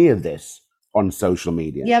share any of this on social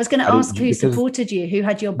media. Yeah, I was going to ask who supported you, who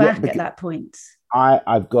had your back at that point.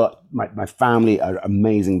 I've got my family are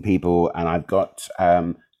amazing people, and I've got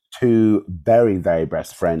two very, very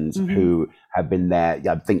best friends who have been there.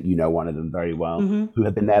 I think you know one of them very well, who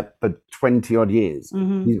have been there for 20 odd years.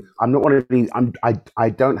 I'm not one of these. I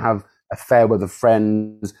don't have a fair weather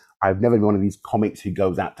friends. I've never been one of these comics who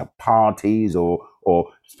goes out to parties or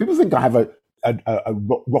people think I have a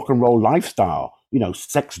rock and roll lifestyle. You know,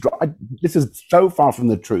 sex. This is so far from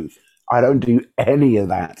the truth. I don't do any of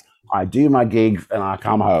that. I do my gigs and I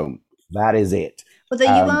come home. That is it. Although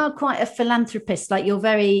you are quite a philanthropist, like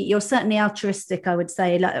you're certainly altruistic, I would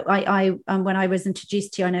say. Like I when I was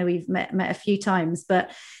introduced to you, I know we've met a few times,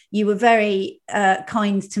 but you were very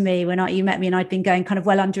kind to me when you met me, and I'd been going kind of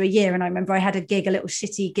well under a year. And I remember I had a little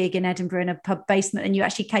shitty gig in Edinburgh in a pub basement, and you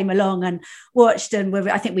actually came along and watched. And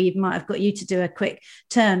I think we might have got you to do a quick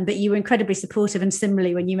turn, but you were incredibly supportive. And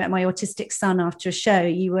similarly, when you met my autistic son after a show,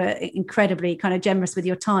 you were incredibly kind of generous with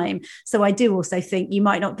your time. So I do also think you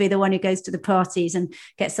might not be the one who goes to the parties and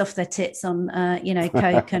gets off their tits on,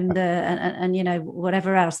 coke and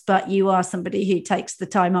whatever else. But you are somebody who takes the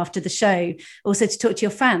time after the show also to talk to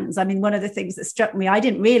your fans. I mean, one of the things that struck me, I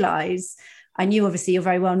didn't realize, I knew obviously you're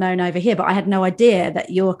very well known over here, but I had no idea that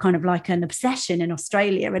you're kind of like an obsession in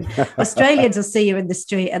Australia. And Australians will see you in the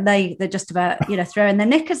street and they're just about, throwing their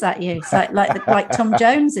knickers at you. It's like Tom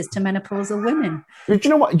Jones is to menopausal women. Do you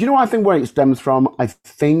know what? I think where it stems from? I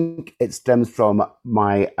think it stems from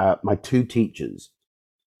my two teachers,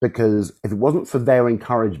 because if it wasn't for their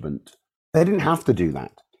encouragement, they didn't have to do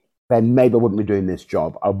that. Then maybe I wouldn't be doing this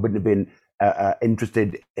job. I wouldn't have been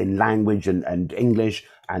interested in language and English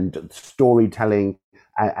and storytelling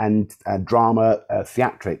and drama,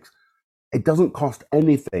 theatrics. It doesn't cost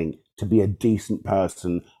anything to be a decent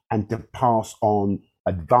person and to pass on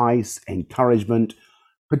advice, encouragement.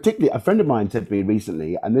 Particularly, a friend of mine said to me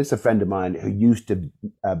recently, and this is a friend of mine who used to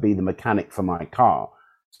be the mechanic for my car.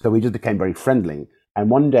 So we just became very friendly. And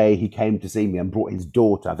one day he came to see me and brought his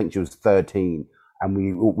daughter. I think she was 13. And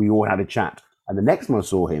we all had a chat. And the next time I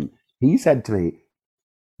saw him, he said to me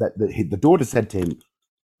that the daughter said to him,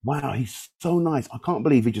 "Wow, he's so nice. I can't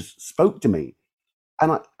believe he just spoke to me."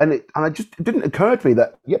 And it didn't occur to me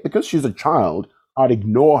that, because she's a child, I'd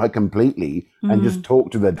ignore her completely and just talk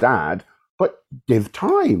to the dad, but give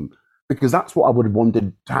time, because that's what I would have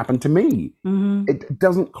wanted to happen to me. It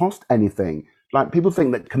doesn't cost anything. Like, people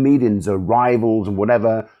think that comedians are rivals and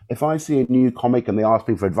whatever. If I see a new comic and they ask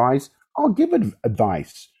me for advice, I'll give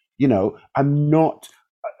advice. I'm not.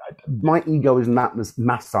 My ego isn't that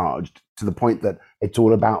massaged to the point that it's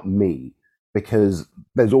all about me, because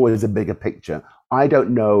there's always a bigger picture. I don't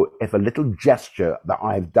know if a little gesture that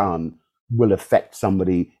I've done will affect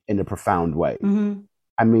somebody in a profound way.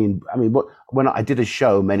 I mean, when I did a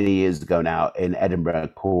show many years ago now in Edinburgh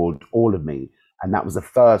called All of Me, and that was the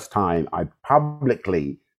first time I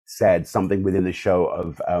publicly said something within the show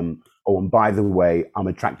of, "Oh, and by the way, I'm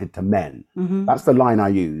attracted to men." That's the line I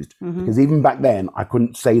used, because even back then I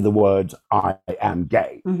couldn't say the words "I am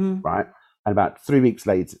gay," right? And about 2 weeks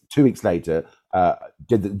later,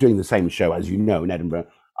 doing the same show, as you know, in Edinburgh,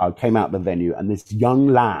 I came out the venue, and this young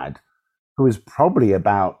lad who was probably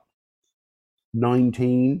about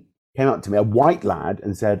 19 came up to me, a white lad,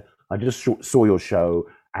 and said, "I just saw your show,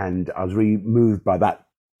 and I was really moved by that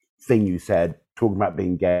thing you said, talking about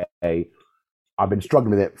being gay. I've been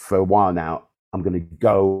struggling with it for a while now. I'm going to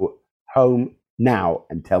go home now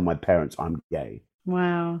and tell my parents I'm gay."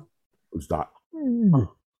 Wow. It was like...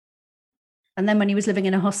 And then when he was living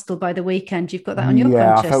in a hostel by the weekend, you've got that on your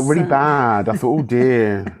conscience. I felt really bad. I thought, oh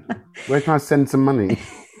dear, where can I send some money?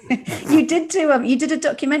 You did a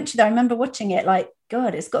documentary though. I remember watching it, like,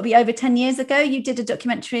 God, it's got to be over 10 years ago. You did a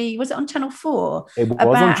documentary, was it on Channel 4? It was about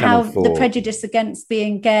on Channel 4. How the prejudice against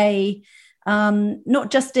being gay,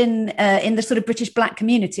 not just in the sort of British black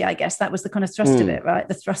community, I guess that was the kind of thrust of it, right?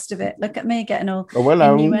 The thrust of it. Look at me getting all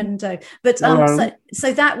innuendo. But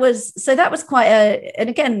so that was quite and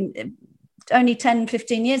again, only 10,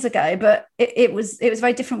 15 years ago, but it was a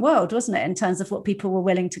very different world, wasn't it, in terms of what people were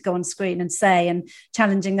willing to go on screen and say and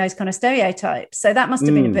challenging those kind of stereotypes. So that must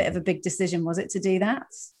have been a bit of a big decision, was it, to do that?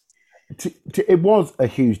 It was a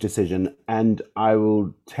huge decision, and I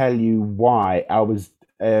will tell you why. I was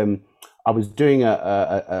doing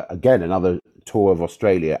again another tour of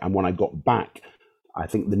Australia, and when I got back, I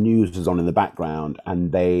think the news was on in the background,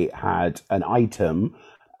 and they had an item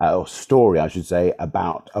or story, I should say,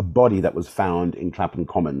 about a body that was found in Clapham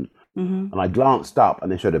Common. And I glanced up,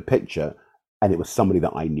 and they showed a picture, and it was somebody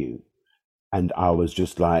that I knew, and I was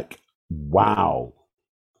just like, "Wow,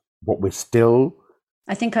 what we're still."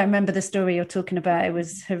 I think I remember the story you're talking about. It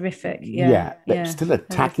was horrific. They're still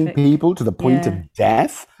attacking people to the point of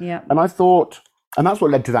death. Yeah. And I thought, and that's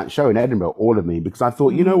what led to that show in Edinburgh, all of me, because I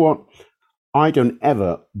thought, you know what? I don't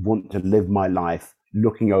ever want to live my life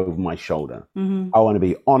looking over my shoulder. I want to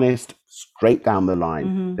be honest, straight down the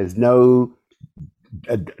line. There's no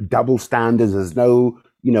double standards. There's no,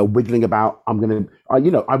 wiggling about. I'm going to,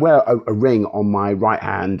 I wear a ring on my right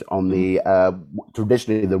hand on the,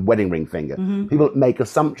 traditionally the wedding ring finger. People make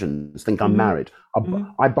assumptions, think I'm married.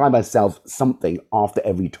 I buy myself something after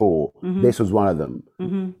every tour. This was one of them.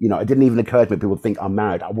 It didn't even occur to me people think I'm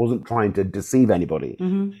married. I wasn't trying to deceive anybody.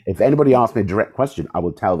 If anybody asked me a direct question, I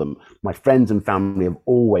will tell them. My friends and family have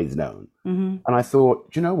always known. And I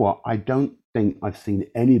thought, do you know what? I don't think I've seen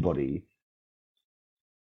anybody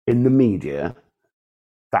in the media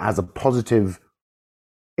that has a positive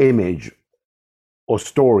image or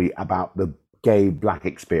story about the gay Black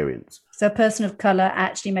experience. So a person of colour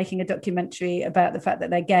actually making a documentary about the fact that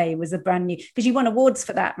they're gay was a brand new, because you won awards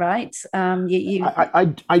for that, right?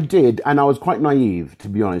 I did, and I was quite naive, to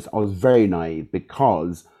be honest. I was very naive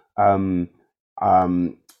because I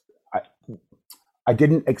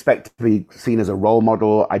didn't expect to be seen as a role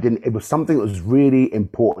model. It was something that was really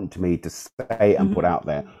important to me to say and put out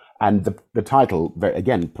there. And the title, very,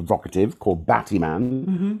 again, provocative, called Batty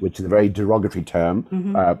Man, which is a very derogatory term,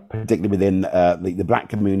 particularly within the Black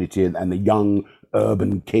community and the young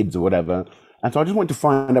urban kids or whatever. And so I just wanted to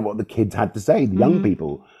find out what the kids had to say, the young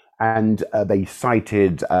people. And they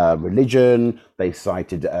cited religion, they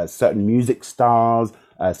cited certain music stars,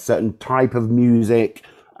 a certain type of music,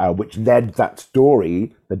 which led that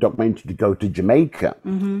story, the documentary, to go to Jamaica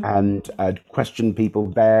and question people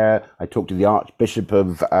there. I talked to the Archbishop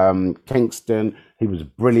of Kingston. He was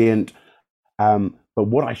brilliant. But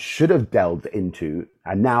what I should have delved into,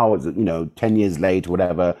 and now, 10 years later,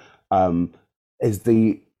 whatever, is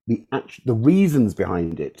the reasons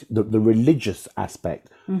behind it, the religious aspect,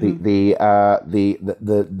 the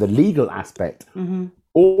legal aspect,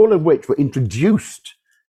 all of which were introduced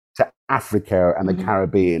to Africa and the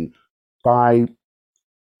Caribbean by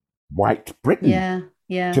white Britain.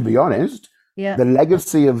 To be honest, the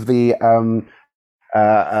legacy of the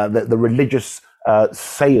religious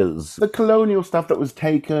sayers, the colonial stuff that was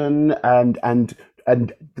taken, and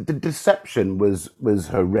the deception was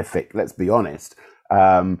horrific. Let's be honest.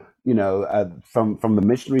 From the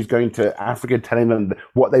missionaries going to Africa, telling them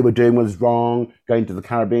what they were doing was wrong, going to the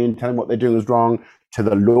Caribbean, telling them what they're doing was wrong, to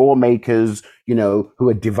the lawmakers, who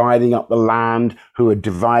are dividing up the land, who are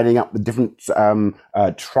dividing up the different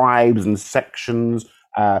tribes and sections,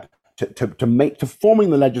 to forming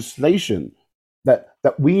the legislation that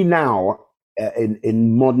we now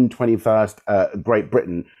in modern 21st Great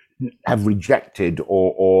Britain have rejected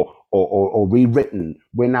or rewritten.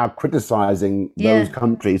 We're now criticizing those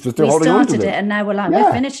countries for still holding on to it. We started it, and now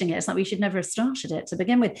we're finishing it. It's like we should never have started it to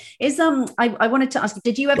begin with. I wanted to ask,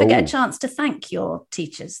 did you ever get a chance to thank your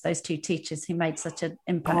teachers, those two teachers who made such an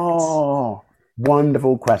impact? Oh,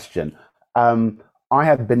 wonderful question. I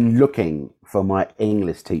have been looking for my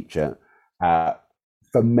English teacher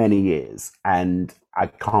for many years, and I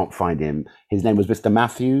can't find him. His name was Mr.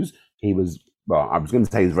 Matthews. He was, well, I was going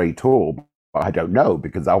to say he was very tall, but I don't know,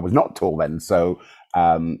 because I was not tall then. So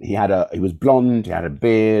he was blonde, he had a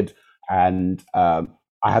beard, and I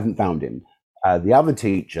haven't found him. The other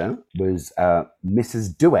teacher was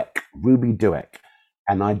Mrs. Dueck, Ruby Dueck.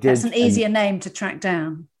 And I did. That's an easier name to track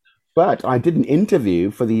down. But I did an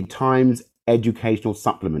interview for the Times Educational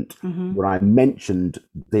Supplement where I mentioned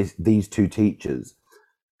these two teachers.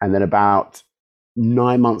 And then about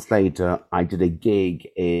 9 months later, I did a gig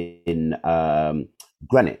in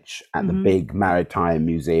Greenwich at the big Maritime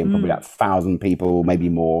Museum, probably like 1,000 people, maybe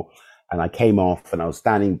more. And I came off and I was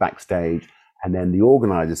standing backstage, and then the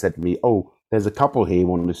organizer said to me, "Oh, there's a couple here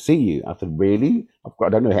wanting to see you." I said, "Really? I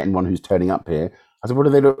don't know anyone who's turning up here." I said, "What do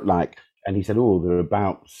they look like?" And he said, "Oh, they're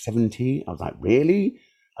about 70. I was like, "Really?"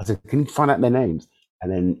 I said, "Can you find out their names?"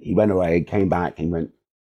 And then he went away, came back, and went,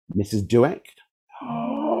 "Mrs. Dueck?"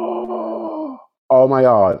 oh my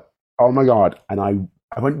God, oh my God. And I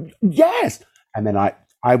went, yes. And then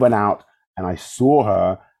I went out and I saw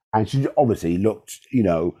her, and she obviously looked,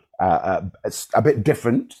 a bit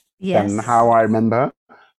different than how I remember,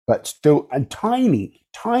 but still a tiny,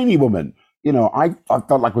 tiny woman. I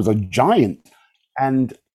felt like I was a giant.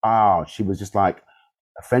 And she was just like,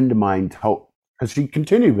 a friend of mine told, because she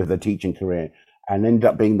continued with her teaching career and ended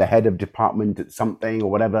up being the head of department at something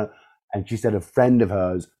or whatever. And she said a friend of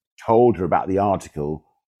hers told her about the article.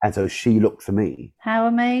 And so she looked for me. How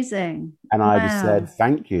amazing. And I just said,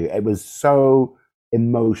 thank you. It was so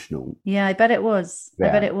emotional. Yeah, I bet it was. Yeah.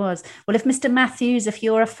 I bet it was. Well, if Mr. Matthews, if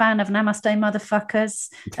you're a fan of Namaste Motherfuckers,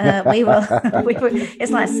 we will.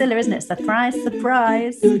 It's like Scylla, isn't it? Surprise,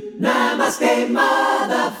 surprise. Namaste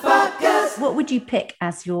Motherfuckers. What would you pick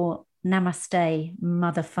as your Namaste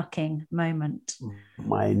motherfucking moment?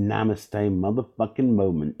 My Namaste motherfucking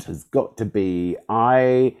moment has got to be,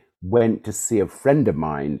 I went to see a friend of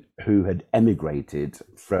mine who had emigrated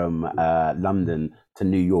from London to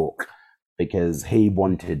New York because he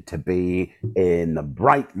wanted to be in the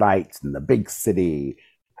bright lights in the big city.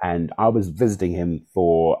 And I was visiting him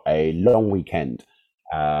for a long weekend.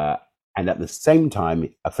 And at the same time,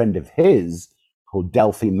 a friend of his called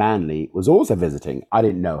Delphi Manley was also visiting. I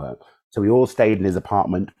didn't know her. So we all stayed in his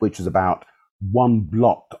apartment, which was about 1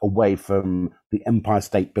 block away from the Empire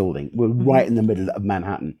State Building. We're right in the middle of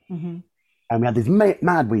Manhattan. And we had this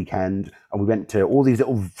mad weekend, and we went to all these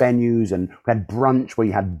little venues, and we had brunch where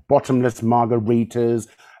you had bottomless margaritas,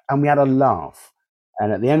 and we had a laugh.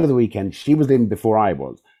 And at the end of the weekend, she was in before I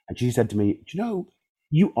was, and she said to me, "Do you know,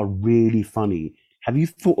 you are really funny. Have you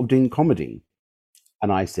thought of doing comedy?"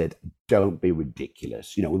 And I said, "Don't be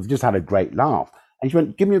ridiculous. We've just had a great laugh." And she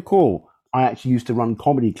went, "Give me a call. I actually used to run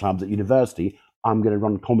comedy clubs at university. I'm going to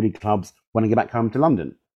run comedy clubs when I get back home to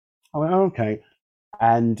London." I went, "Oh, okay."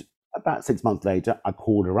 And about 6 months later, I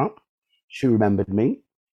called her up. She remembered me.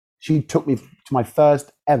 She took me to my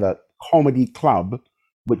first ever comedy club,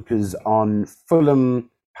 which was on Fulham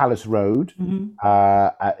Palace Road. It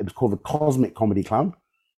was called the Cosmic Comedy Club.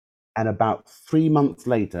 And about 3 months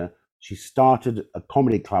later, she started a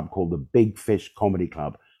comedy club called the Big Fish Comedy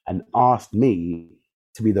Club and asked me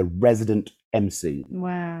to be the resident MC.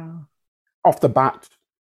 Wow. Off the bat,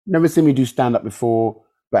 never seen me do stand-up before,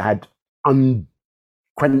 but had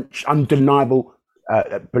undeniable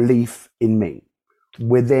belief in me.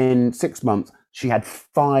 Within 6 months, she had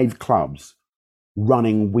 5 clubs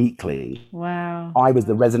running weekly. Wow. I was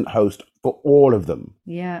the resident host for all of them.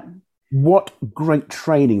 Yeah. What great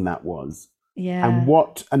training that was. Yeah. And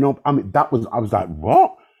I was like,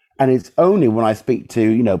 what? And it's only when I speak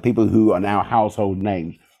to, people who are now household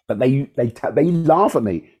names that they laugh at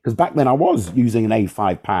me, because back then I was using an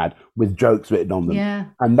A5 pad with jokes written on them. Yeah.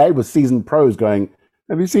 And they were seasoned pros going,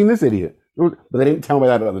 "Have you seen this idiot?" But they didn't tell me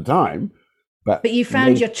that at the time. But you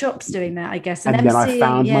found your chops doing that, I guess. And then I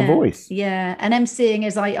found my voice. Yeah. And MCing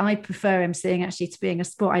is, I prefer MCing actually to being a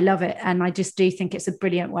sport. I love it. And I just do think it's a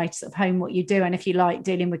brilliant way to sort of hone what you do. And if you like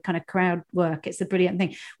dealing with kind of crowd work, it's a brilliant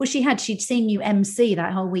thing. Well, she'd seen you MC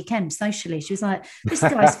that whole weekend socially. She was like, "This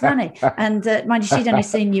guy's funny." And mind you, she'd only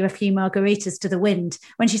seen you a few margaritas to the wind.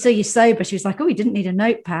 When she saw you sober, she was like, "Oh, he didn't need a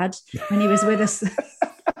notepad when he was with us."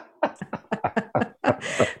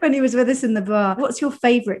 When he was with us in the bar. What's your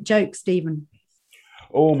favourite joke, Stephen?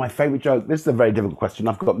 Oh, my favourite joke. This is a very difficult question.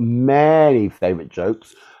 I've got many favourite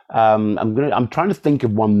jokes. I'm trying to think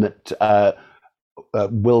of one that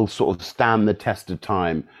will sort of stand the test of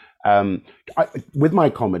time. With my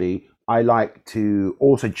comedy, I like to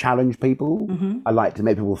also challenge people. I like to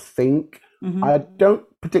make people think. I don't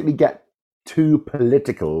particularly get too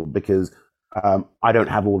political because I don't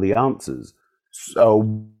have all the answers. So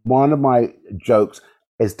one of my jokes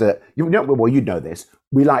is that, you know this,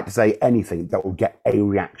 we like to say anything that will get a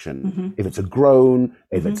reaction. If it's a groan,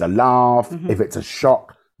 if it's a laugh, if it's a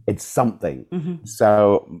shock, it's something.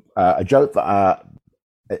 So a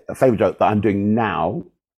favorite joke that I'm doing now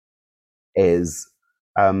is,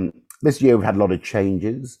 this year we've had a lot of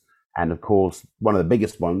changes. And of course, one of the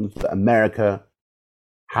biggest ones, that America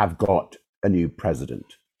have got a new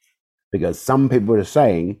president. Because some people are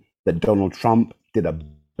saying that Donald Trump did a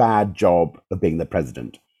bad job of being the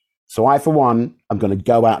president. So I, for one, I'm going to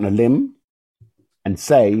go out on a limb and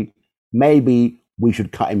say, maybe we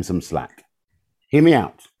should cut him some slack. Hear me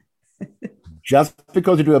out. Just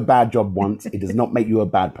because you do a bad job once, it does not make you a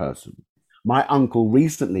bad person. My uncle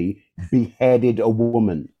recently beheaded a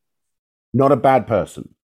woman. Not a bad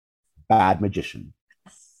person, bad magician.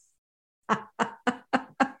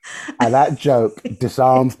 And that joke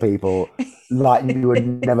disarms people like you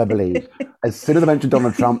would never believe. As soon as I mention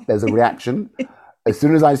Donald Trump, there's a reaction. As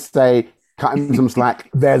soon as I say cut him some slack.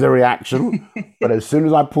 There's a reaction. But as soon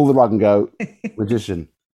as I pull the rug and go, magician,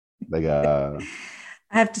 they go...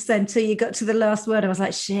 I have to say, until you got to the last word, I was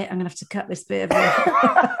like, shit, I'm going to have to cut this bit of it.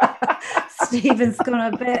 Stephen's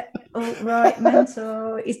gone a bit right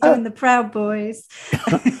mental. He's doing the Proud Boys.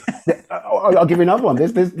 I'll give you another one.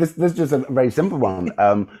 This is just a very simple one.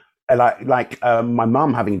 My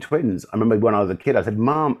mum having twins. I remember when I was a kid, I said,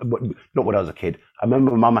 Mum, not when I was a kid. I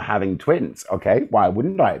remember Mum having twins. Okay, why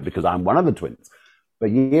wouldn't I? Because I'm one of the twins.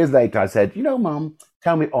 But years later, I said, Mum,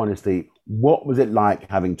 tell me honestly, what was it like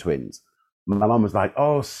having twins? My mum was like,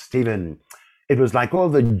 oh, Stephen, it was like all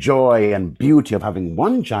the joy and beauty of having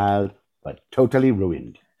one child, but totally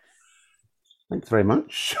ruined. Thanks very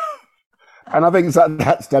much. And I think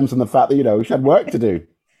that stems from the fact that, she had work to do.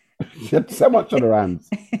 She had so much on her hands.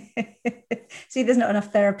 See, there's not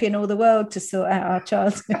enough therapy in all the world to sort out our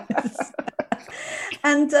childhoods.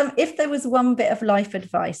 And if there was one bit of life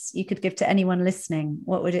advice you could give to anyone listening,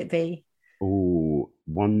 what would it be? Oh,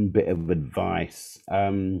 one bit of advice.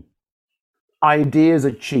 Ideas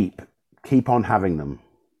are cheap. Keep on having them.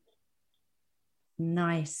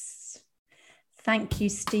 Nice. Thank you,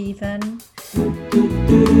 Stephen.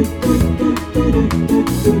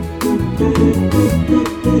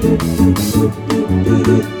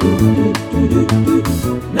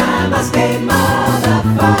 Namaste,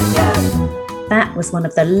 motherfucker. That was one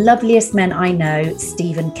of the loveliest men I know,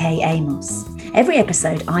 Stephen K Amos. Every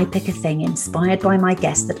episode, I pick a thing inspired by my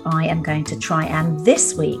guest that I am going to try. And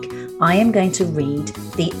this week, I am going to read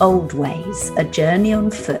The Old Ways, A Journey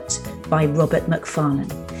on Foot by Robert Macfarlane.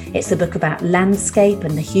 It's a book about landscape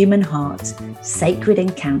and the human heart, sacred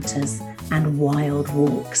encounters, and wild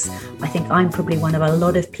walks. I think I'm probably one of a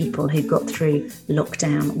lot of people who got through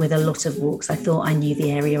lockdown with a lot of walks. I thought I knew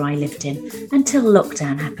the area I lived in until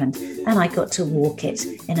lockdown happened and I got to walk it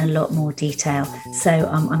in a lot more detail. So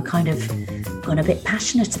I'm kind of gone a bit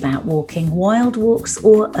passionate about walking, wild walks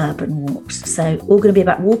or urban walks. So all going to be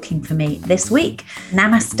about walking for me this week.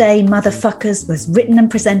 Namaste Motherfuckers was written and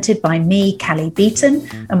presented by me, Callie Beaton,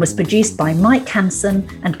 and was produced by Mike Hansen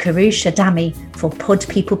and Karush Adami for Pod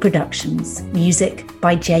People Productions. Music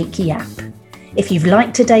by Jake Yap. If you've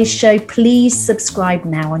liked today's show, please subscribe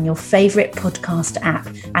now on your favourite podcast app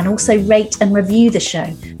and also rate and review the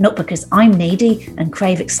show, not because I'm needy and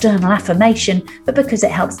crave external affirmation, but because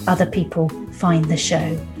it helps other people find the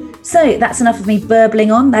show. So that's enough of me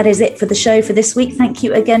burbling on. That is it for the show for this week. Thank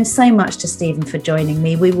you again so much to Stephen for joining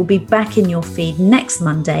me. We will be back in your feed next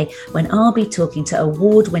Monday when I'll be talking to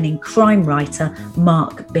award-winning crime writer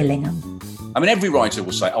Mark Billingham. I mean, every writer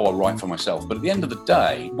will say, oh, I'll write for myself. But at the end of the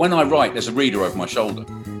day, when I write, there's a reader over my shoulder.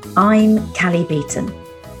 I'm Callie Beaton.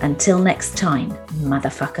 Until next time,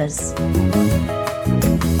 motherfuckers.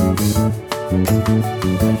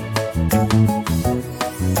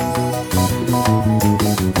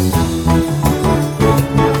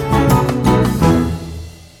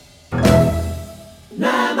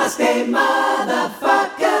 Namaste,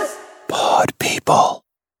 motherfuckers. Pod people.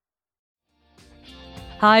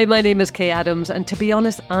 Hi, my name is Kay Adams, and to be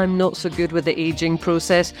honest, I'm not so good with the ageing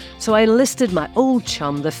process, so I enlisted my old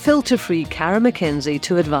chum, the filter-free Cara McKenzie,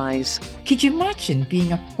 to advise. Could you imagine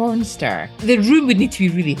being a porn star? The room would need to be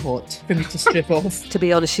really hot for me to strip off. To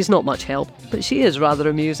be honest, she's not much help, but she is rather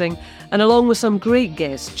amusing. And along with some great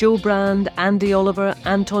guests, Joe Brand, Andy Oliver,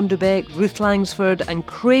 Anton Dubeck, Ruth Langsford and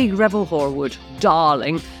Craig Revel-Horwood,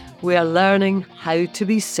 darling, we are learning how to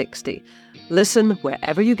be 60. Listen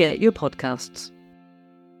wherever you get your podcasts.